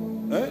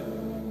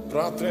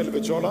 പ്രാർത്ഥനയിൽ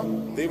വെച്ചോളാം,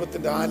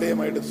 ദൈവത്തിന്റെ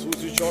ആലയമായിട്ട്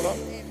സൂക്ഷിച്ചോളാം,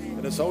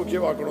 എന്നെ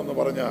സൗഖ്യമാക്കണമെന്ന്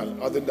പറഞ്ഞാൽ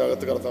അതിന്റെ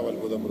അകത്ത് കർത്താവ്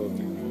അത്ഭുതം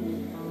പ്രവർത്തിക്കും.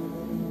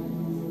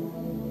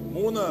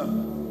 3,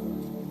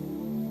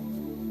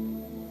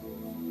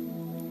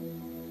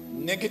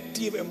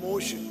 നെഗറ്റീവ്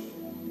എമോഷൻ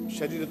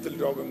ശരീരത്തിൽ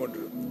രോഗം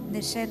കൊണ്ടുവരും.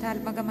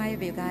 നിഷേധാത്മകമായ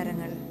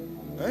വികാരങ്ങൾ.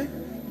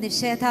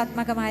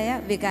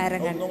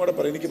 ഒന്നും കൂടെ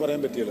പറ, എനിക്ക് പറയാൻ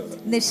പറ്റിയല്ലോ.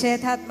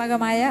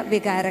 നിഷേധാത്മകമായ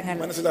വികാരങ്ങൾ.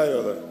 മനസ്സിലായോ?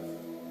 അത്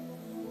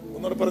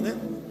ഒന്നുകൂടെ പറഞ്ഞ്.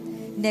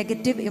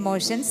 നെഗറ്റീവ്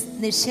ഇമോഷൻസ്,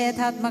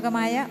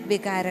 നിഷേധാത്മകമായ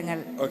വികാരങ്ങൾ.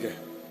 ഓക്കേ,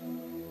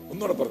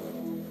 ഒന്നുകൂടെ പറഞ്ഞു.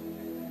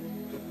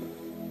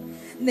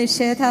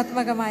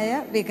 നിഷേധാത്മകമായ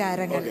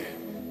വികാരങ്ങൾ.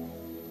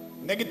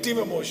 Negative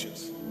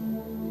emotions.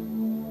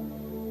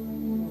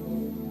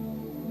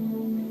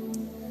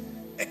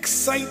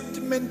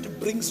 Excitement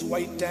brings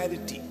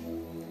vitality.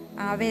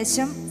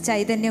 ആവേശം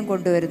ചൈതന്യം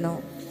കൊണ്ടുവരുന്നു.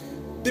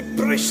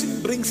 Depression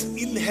brings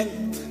ill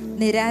health.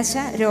 നിരാശ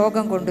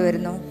രോഗം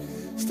കൊണ്ടുവരുന്നു.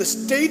 The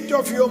state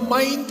of your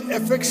mind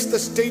affects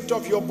the state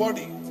of your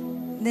body.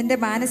 നിന്റെ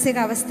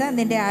മാനസികാവസ്ഥ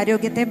നിന്റെ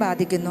ആരോഗ്യത്തെ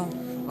ബാധിക്കുന്നു.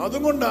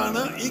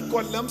 അതുകൊണ്ടാണ് ഈ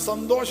കൊല്ലം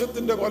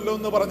സന്തോഷത്തിന്റെ കൊല്ലം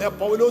എന്ന് പറഞ്ഞ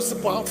പൗലോസ്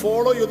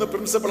ഫോളോ ചെയ്യുന്ന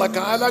പ്രിൻസിപ്പിൾ.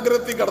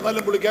 കാലാഗ്രഹത്തിൽ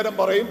കടന്നാലും പുള്ളിക്കാരൻ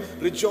പറയും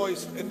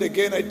rejoice. And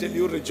again I tell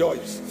you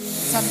rejoice.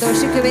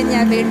 സന്തോഷിക്കുവിൻ,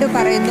 ഞാൻ വീണ്ടും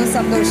പറയുന്നു,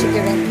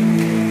 സന്തോഷിക്കുവിൻ.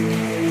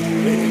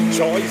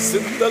 Rejoice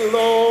in the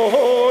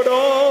Lord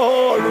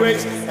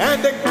always,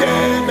 and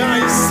again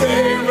I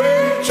say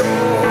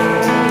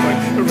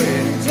rejoice.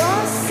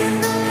 Rejoice in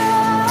the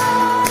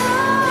Lord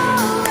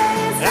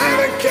always, and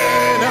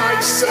again I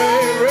say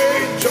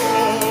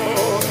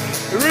rejoice.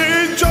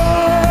 Rejoice,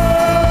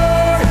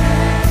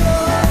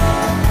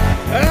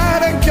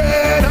 and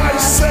again I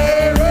say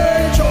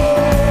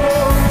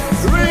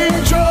rejoice.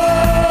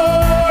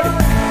 Rejoice,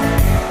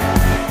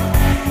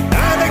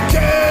 and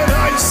again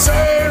I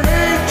say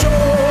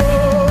rejoice.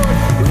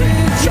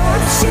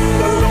 Rejoice in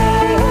the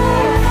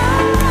Lord.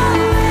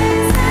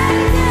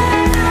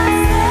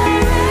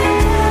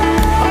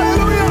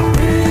 Hallelujah.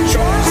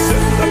 Rejoice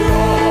in the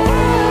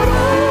Lord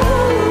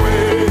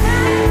always.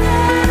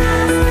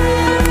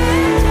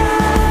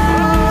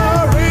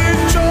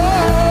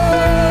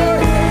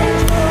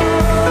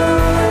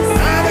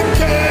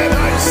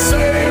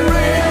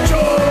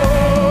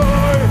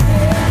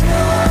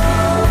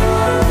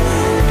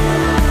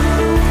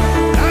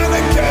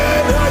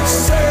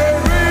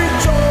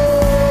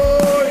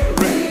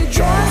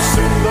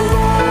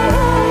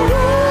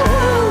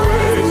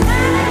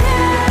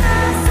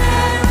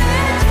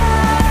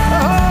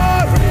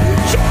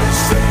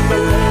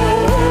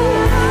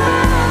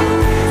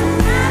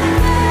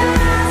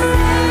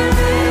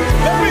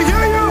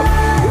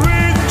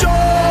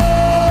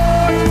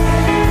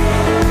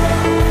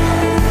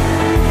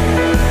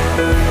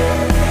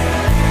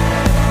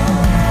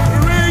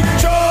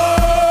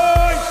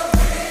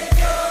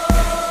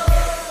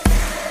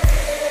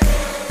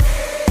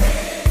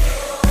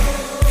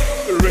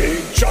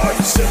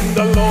 Rejoice in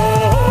the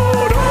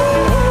Lord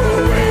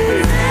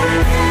always.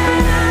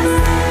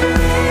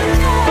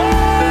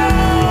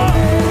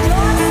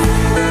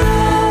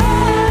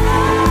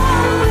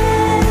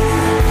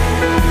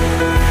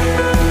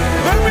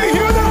 Let me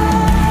hear them.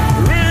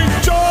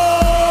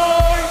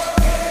 Rejoice.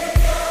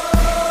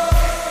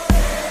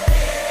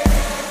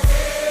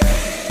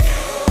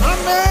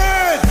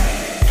 Amen.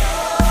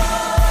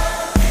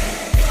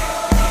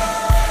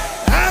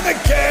 And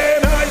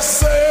again I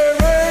say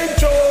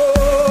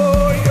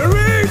rejoice.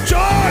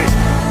 Rejoice.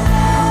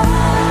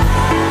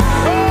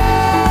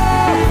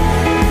 Oh.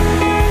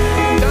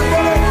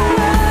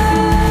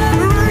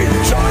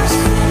 Rejoice.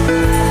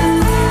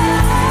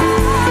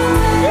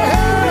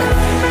 Yeah.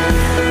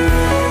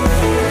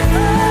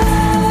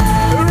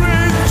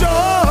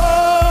 Rejoice.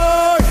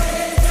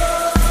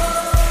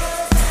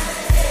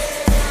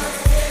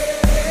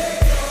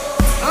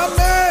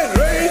 Amen.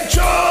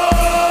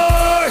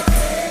 Rejoice.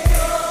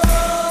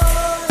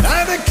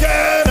 And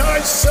again I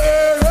say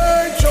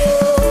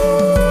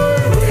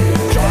rejoice.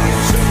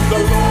 Rejoice in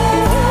the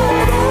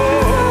Lord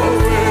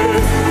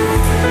always.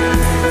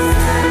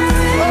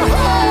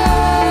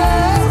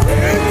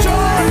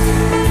 Rejoice.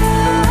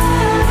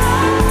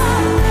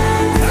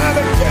 And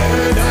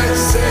again I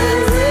say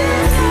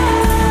rejoice.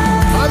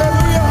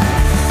 Hallelujah.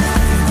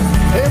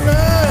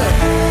 Amen.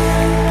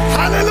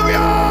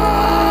 Hallelujah.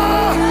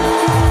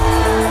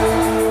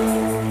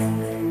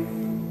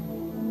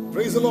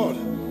 Praise the Lord.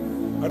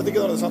 അടുത്തേക്ക്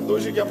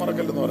സന്തോഷിക്കാൻ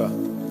മറക്കല്ലെന്ന് പറ.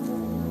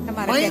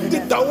 Mind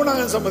down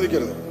ആകാൻ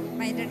സമ്മതിക്കരുത്.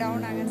 Mind down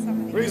ആകാൻ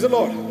സമ്മതിക്കരുത്. Praise the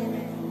Lord.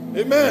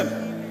 Amen.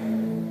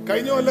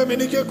 കഴിഞ്ഞ കൊല്ലം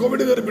എനിക്ക്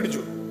Covid കയറി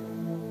പിടിച്ചു.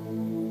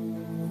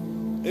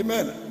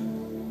 Amen.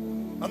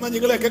 അന്നാ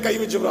നിങ്ങളെയൊക്കെ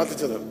കൈവച്ച്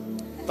പ്രാർത്ഥിച്ചത്.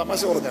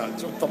 തമാശ പറഞ്ഞ.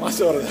 തമാശ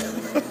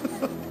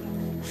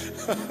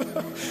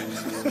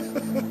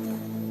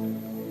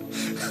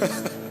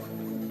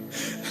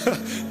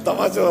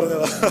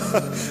പറഞ്ഞതാ.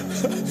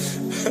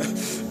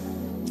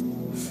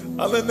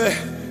 അതെന്നെ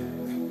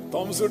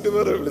തോമസ് കുട്ടി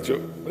വേറെ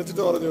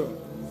വിളിച്ചിട്ട് പറഞ്ഞു,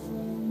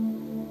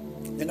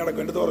 ഞങ്ങളുടെ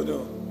കണ്ടിട്ട് പറഞ്ഞു,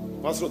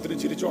 പാസ്റ്റർ ഒത്തിരി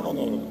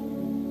ചിരിച്ചോണോന്ന് പറഞ്ഞു.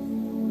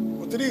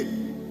 ഒത്തിരി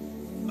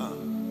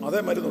അതേ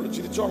മരുന്നുള്ളൂ,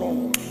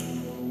 ചിരിച്ചോണോന്ന് പറഞ്ഞു.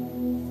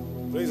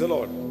 Price the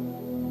Lord.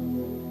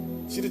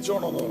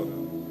 ചിരിച്ചോണോന്ന് പറഞ്ഞു.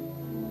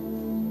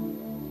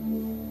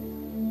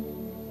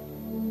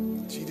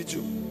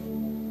 ചിരിച്ചു.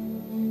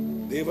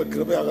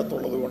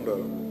 ദൈവകൃപയാകത്തുള്ളത് കൊണ്ട്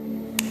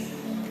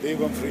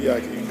ദൈവം ഫ്രീ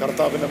ആക്കി.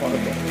 കർത്താവിന്റെ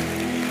മഹത്വം.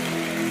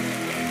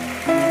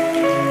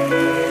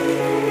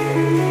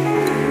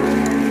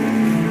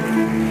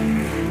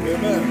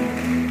 Amen.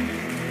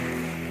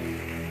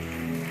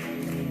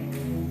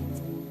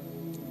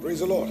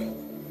 Praise the Lord.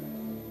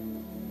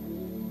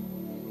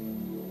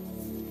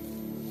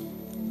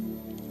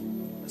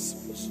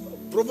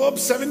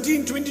 Proverbs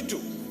 17:22.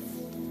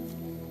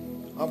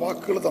 ആ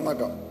വാക്കുകൾ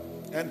തന്നേക്കാം.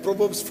 And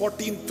Proverbs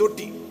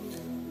 14:30.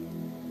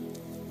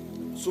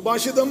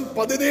 സുഭാഷിതം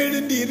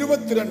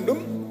 17:22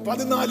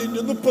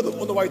 14:30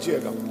 ഒന്ന്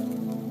വായിച്ചേക്കാം.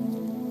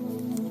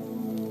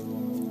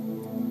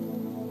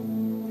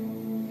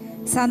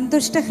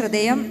 സന്തുഷ്ട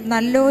ഹൃദയം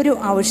നല്ലൊരു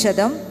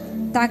ഔഷധം,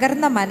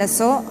 തകർന്ന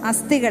മനസ്സോ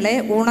അസ്ഥികളെ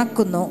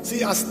ഉണക്കുന്നു.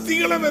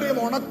 അസ്ഥികളെ വരെ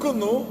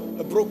ഉണക്കുന്നു.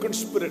 A broken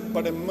spirit,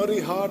 but a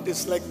merry heart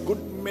is like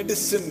good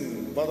medicine.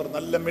 Father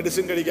നല്ല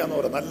മെഡിസിൻ കഴിക്കാന്ന്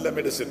പറയാം. നല്ല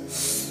മെഡിസിൻ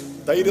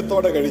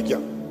ധൈര്യത്തോടെ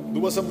കഴിക്കാം.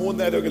 ദിവസം 3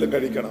 നേരമെങ്കിലും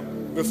കഴിക്കണം.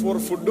 ബിഫോർ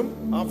ഫുഡും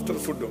ആഫ്റ്റർ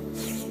ഫുഡും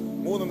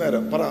 3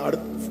 നേരം പറ.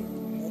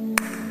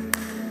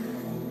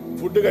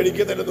 ഫുഡ്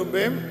കഴിക്കുന്നതിന്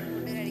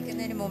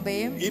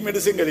മുമ്പേയും ഈ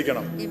മെഡിസിൻ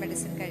കഴിക്കണം.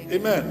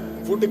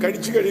 ഫുഡ്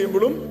കഴിച്ചു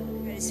കഴിയുമ്പോഴും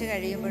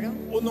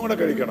ഒന്നും കൂടെ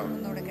കഴിക്കണം.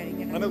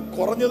 അങ്ങനെ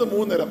കുറഞ്ഞത്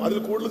 3 നേരം. അതിൽ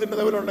കൂടുതൽ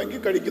തിന്നുന്നവരുണ്ടെങ്കിൽ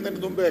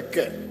കഴിക്കുന്നതിന് മുമ്പേ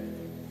ഒക്കെ.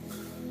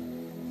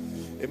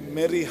 A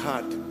merry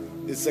heart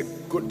is a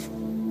good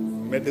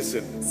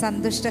medicine.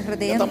 സന്തുഷ്ട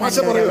ഹൃദയം. തമാശ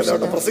പറയുമല്ലോ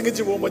കേട്ടോ.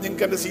 പ്രസംഗിച്ച് പോകുമ്പോൾ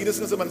നിങ്ങൾക്ക് എന്റെ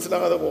സീരിയസ്നെസ്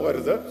മനസ്സിലാകാതെ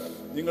പോകരുത്.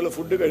 നിങ്ങൾ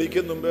ഫുഡ്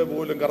കഴിക്കുന്ന മുമ്പേ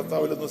പോലും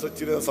കർത്താവിലൊന്ന്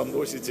ചിരി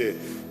സന്തോഷിച്ച്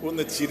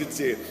ഒന്ന്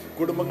ചിരിച്ച്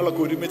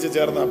കുടുംബങ്ങളൊക്കെ ഒരുമിച്ച്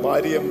ചേർന്ന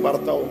ഭാര്യയും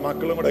ഭർത്താവും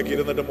മക്കളും കൂടെ ഒക്കെ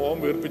ഇരുന്നിട്ട് മോഹം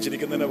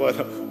വീർപ്പിച്ചിരിക്കുന്നതിന്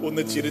പകരം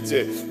ഒന്ന് ചിരിച്ച്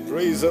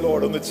പ്രൈസ് ദി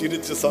ലോർഡ് ഒന്ന്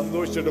ചിരിച്ച്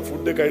സന്തോഷിച്ചിട്ട്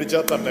ഫുഡ്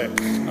കഴിച്ചാൽ തന്നെ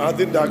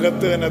അതിൻ്റെ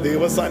അകത്ത് തന്നെ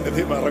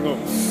ദൈവസാന്നിധ്യം ഇറങ്ങും.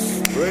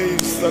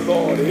 Price the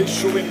Lord.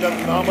 യേശുവിന്റെ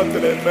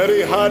നാമത്തിൽ merry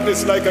heart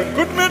is like a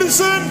good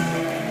medicine.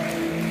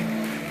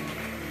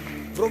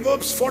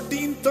 Proverbs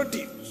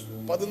 14:30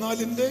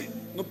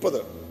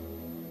 14:30.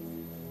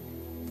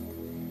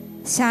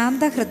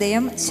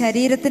 ശാന്തഹൃദയം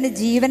ശരീരത്തിന്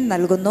ജീവൻ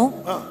നൽകുന്നു,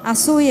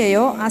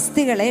 അസൂയയോ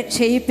അസ്ഥികളെ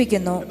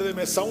ക്ഷയിപ്പിക്കുന്നു.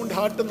 സൗണ്ട്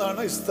ഹാർട്ട്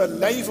എന്നാണ്. Is the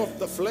life of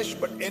the flush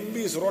but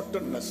envy is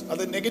rottenness.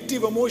 അത്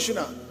നെഗറ്റീവ്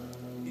എമോഷനാ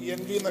ഈ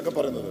envy എന്നൊക്കെ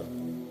പറയുന്നത്.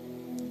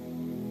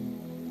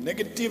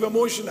 നെഗറ്റീവ്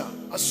എമോഷനാ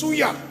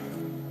അസൂയ.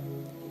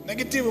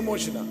 നെഗറ്റീവ്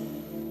എമോഷനാ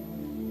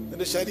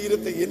നിന്റെ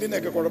ശരീരത്തെ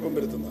എല്ലിനൊക്കെ കുഴപ്പം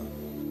വരുത്തുന്ന.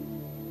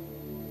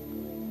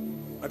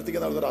 അടുത്തേക്ക്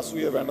നാളെ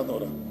അസൂയ വേണ്ടെന്ന്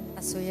പറയാം.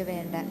 അസൂയ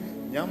വേണ്ട.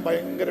 ഞാൻ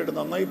ഭയങ്കരമായിട്ട്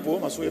നന്നായി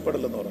പോകും,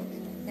 അസൂയപ്പെടില്ലെന്ന് പറയാം.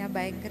 ഞാൻ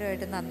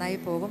ഭയങ്കരമായിട്ട് നന്നായി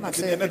പോകും,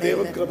 എന്നെ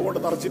ദൈവം കൃപ കൊണ്ട്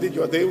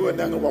നിറച്ചിരിക്കുക. ദൈവം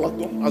എന്നെ അങ്ങ്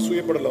വളർത്തും,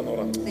 അസൂയപ്പെടില്ലെന്ന്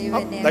പറയാം.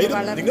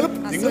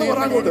 നിങ്ങൾ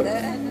പറയാങ്ങോട്ട്.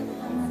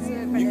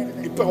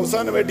 ഇപ്പൊ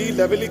അവസാനമായിട്ട് ഈ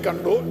ലെവലിൽ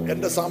കണ്ടോ,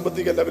 എന്റെ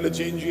സാമ്പത്തിക ലെവല്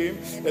ചേഞ്ച് ചെയ്യും,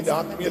 എന്റെ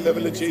ആത്മീയ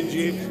ലെവല് ചേഞ്ച്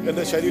ചെയ്യും,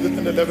 എന്റെ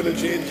ശരീരത്തിന്റെ ലെവല്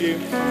ചേഞ്ച് ചെയ്യും,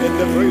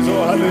 എന്റെ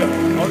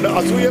അതുകൊണ്ട്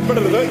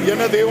അസൂയപ്പെടരുത്.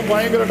 എന്നെ ദൈവം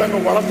ഭയങ്കരമായിട്ട്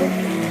അങ്ങ് വളർത്തും.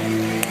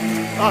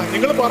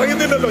 നിങ്ങൾ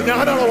പറയുന്നില്ലല്ലോ,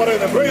 ഞാനാണോ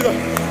പറയുന്നത്?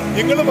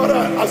 നിങ്ങൾ പറ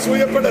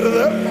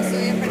അസൂയപ്പെടരുത്.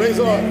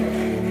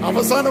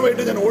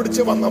 അവസാനമായിട്ട് ഞാൻ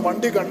ഓടിച്ചു വന്ന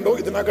വണ്ടി കണ്ടു,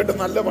 ഇതിനെക്കാട്ട്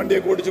നല്ല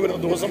വണ്ടിയൊക്കെ ഓടിച്ചു വരുന്ന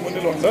ദിവസം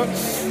മുന്നിലുണ്ട്.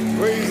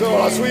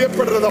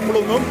 അസൂയപ്പെടരുത്.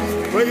 അപ്പോഴൊന്നും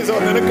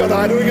നിനക്ക് അത്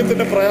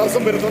ആരോഗ്യത്തിന്റെ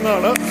പ്രയാസം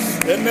വരുത്തുന്നതാണ്.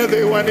 എന്നെ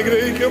ദൈവം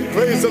അനുഗ്രഹിക്കും.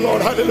 Praise the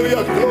Lord.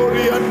 Hallelujah.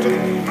 Glory unto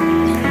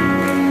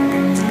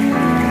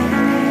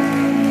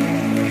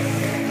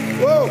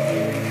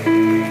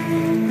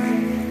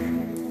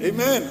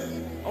Amen.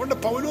 അതുകൊണ്ട്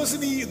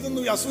പൗലോസിന്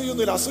ഇതൊന്നും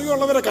അസൂയൊന്നുമില്ല.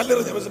 അസൂയുള്ളവരെ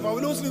കല്ലെറിഞ്ഞ, പക്ഷെ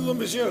പൗലോസിന് ഇതൊന്നും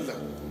വിഷയമല്ല.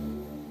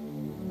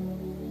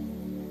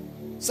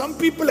 Some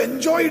people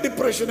enjoy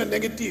depression and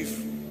negative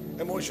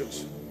emotions.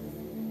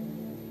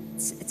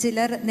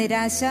 ചിലർ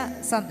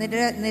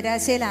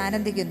നിരാശയിൽ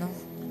ആനന്ദിക്കുന്നു.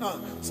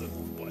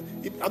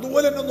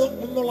 അതുപോലെ തന്നെ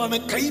ഒന്നുള്ളതാണ്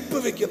കയ്പ്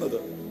വെക്കുന്നത്.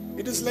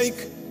 ഇറ്റ് ഇസ്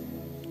ലൈക്ക്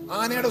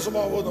ആനയുടെ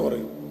സ്വഭാവം എന്ന്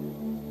പറയും.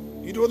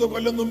 20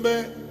 കൊല്ലം മുമ്പേ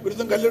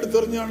ഒരുത്തം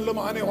കല്ലെടുത്തെറിഞ്ഞാണല്ലോ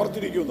ആനയെ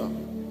ഓർത്തിരിക്കുന്ന.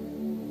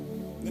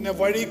 നിന്നെ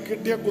വഴി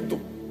കിട്ടിയ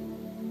കുത്തും,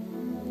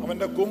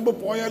 അവന്റെ കൊമ്പ്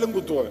പോയാലും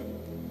കുത്തും. അവൻ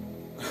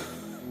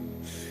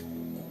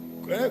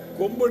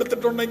കൊമ്പ്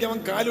എടുത്തിട്ടുണ്ടെങ്കിൽ അവൻ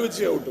കാല് വെച്ച്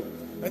ചവിട്ടും.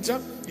 എന്നുവെച്ചാ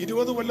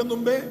 20 കൊല്ലം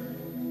മുമ്പേ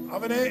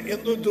അവനെ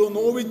എന്തോ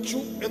നോവിച്ചു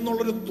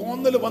എന്നുള്ളൊരു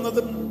തോന്നൽ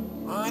വന്നത്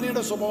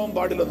ആനയുടെ സ്വഭാവം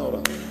പാടില്ലെന്ന് പറ.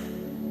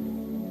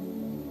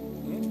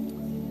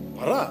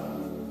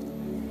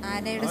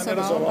 ആനയുടെ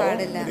സ്വഭാവം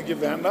എനിക്ക്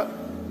വേണ്ട.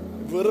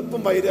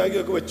 വെറുപ്പും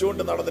വൈരാഗ്യം ഒക്കെ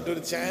വെച്ചുകൊണ്ട് നടന്നിട്ട്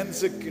ഒരു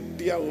ചാൻസ്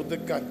കിട്ടിയ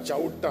ഒതുക്കാൻ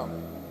ചവിട്ടാം.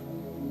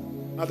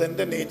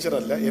 അതെന്റെ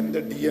നേച്ചറല്ല, എന്റെ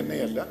DNA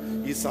അല്ല,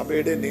 ഈ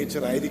സഭയുടെ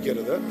നേച്ചർ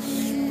ആയിരിക്കരുത്,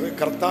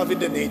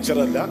 കർത്താവിന്റെ നേച്ചർ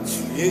അല്ല,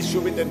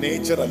 യേശുവിന്റെ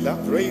നേച്ചർ അല്ല.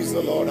 Praise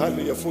the Lord.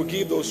 Hallelujah.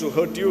 Forgive those who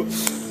hurt you.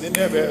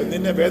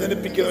 നിന്നെ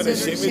വേദനിപ്പിക്കുന്നവരെ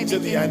ക്ഷമിച്ച്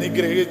നീ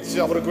അനുഗ്രഹിച്ച്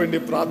അവർക്ക് വേണ്ടി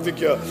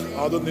പ്രാർത്ഥിക്കുക.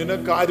 അത്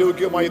നിനക്ക്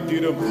ആരോഗ്യമായി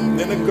തീരും,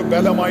 നിനക്ക്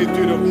ബലമായി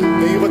തീരും.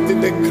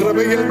 ദൈവത്തിന്റെ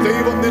കൃപയിൽ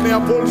ദൈവം നിന്നെ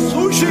അപ്പോൾ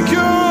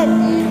സൂക്ഷിക്കും.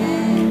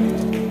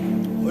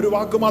 ഒരു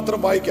വാക്ക് മാത്രം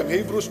വായിക്കാം.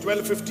 Hebrews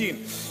 12:15.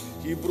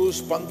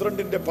 ഹീബ്രൂസ്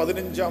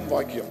 12:15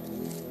 വാക്യം.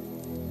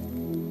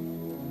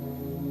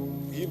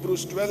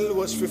 Hebrews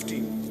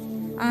 12:15.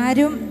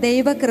 ആരും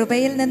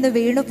ദൈവകൃപയിൽ നിന്ന്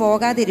വീണു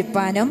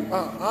പോകാതിരിപ്പാനും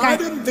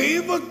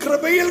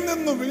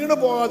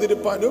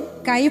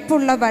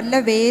കയ്പുള്ള വല്ല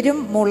വേരും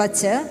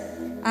മുളച്ച്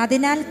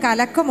അതിനാൽ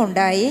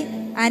കലക്കമുണ്ടായി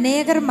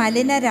അനേകർ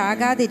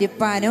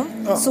മലിനരാകാതിരിപ്പാനും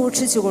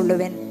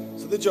സൂക്ഷിച്ചുകൊള്ളുവൻ.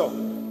 ശ്രദ്ധിച്ചോ?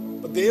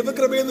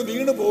 ദൈവകൃപയിൽ നിന്ന്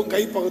വീണു പോകും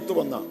കൈപ്പകത്ത്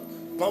വന്ന.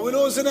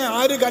 പൗലോസിനെ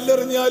ആര്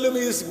കല്ലെറിഞ്ഞാലും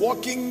he is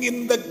walking in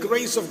the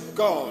grace of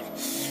God.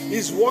 He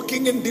is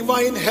walking in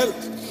divine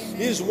health.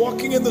 He is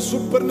walking in the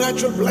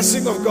supernatural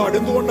blessing of God.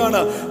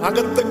 എന്തുകൊണ്ടാണ്?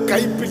 അകത്ത്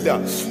കയ്പില്ല.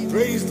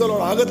 Praise the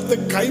Lord. അകത്ത്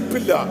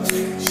കയ്പില്ല.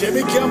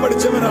 ക്ഷമിക്കാൻ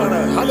പഠിച്ചവനാണ്.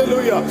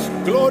 Hallelujah.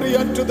 Glory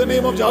unto the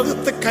name of God.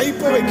 അകത്ത്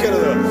കയ്പ്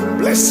വെക്കരുത്.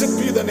 Blessed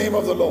be the name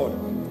of the Lord.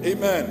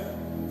 Amen.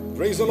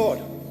 Praise the Lord.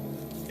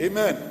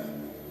 Amen.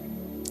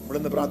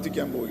 നമ്മളിന്ന്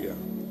പ്രാർത്ഥിക്കാൻ പോവുക.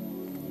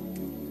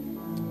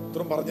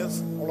 ഇത്രയും പറഞ്ഞ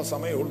ഉള്ള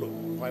സമയമേ ഉള്ളൂ.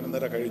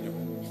 11:30 കഴിഞ്ഞു.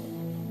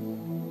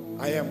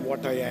 I am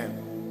what I am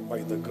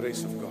by the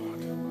grace of God.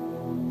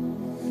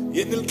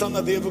 എന്നിൽ തന്ന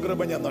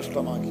ദൈവകൃപ ഞാൻ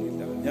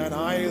നഷ്ടമാക്കിയില്ല. ഞാൻ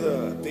ആയത്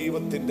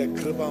ദൈവത്തിന്റെ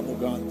കൃപ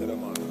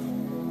മുഖാന്തരമാണ്.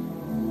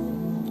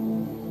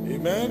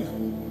 Amen.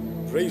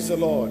 Praise the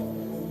Lord.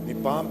 നീ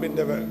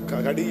പാമ്പിന്റെ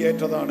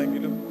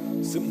കടിയേറ്റതാണെങ്കിലും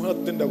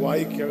സിംഹത്തിന്റെ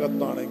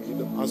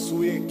വായ്ക്കകത്താണെങ്കിലും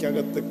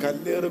അസൂയക്കകത്ത്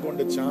കല്ലേറ്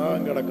കൊണ്ട് ചാകാൻ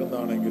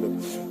കിടക്കുന്നതാണെങ്കിലും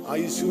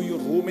ICU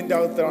റൂമിന്റെ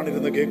അകത്താണ്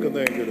ഇരുന്ന്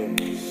കേൾക്കുന്നതെങ്കിലും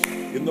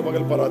ഇന്ന്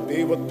പകൽ പറ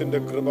ദൈവത്തിന്റെ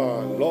കൃപ.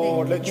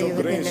 Lord, let your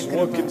grace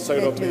work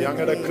inside of me.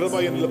 അങ്ങയുടെ കൃപ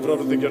എന്നിൽ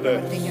പ്രവർത്തിക്കട്ടെ,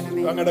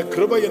 അങ്ങയുടെ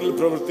കൃപ എന്നിൽ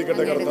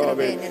പ്രവർത്തിക്കട്ടെ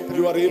കർത്താവേ.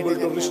 You are able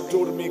to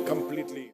restore me completely.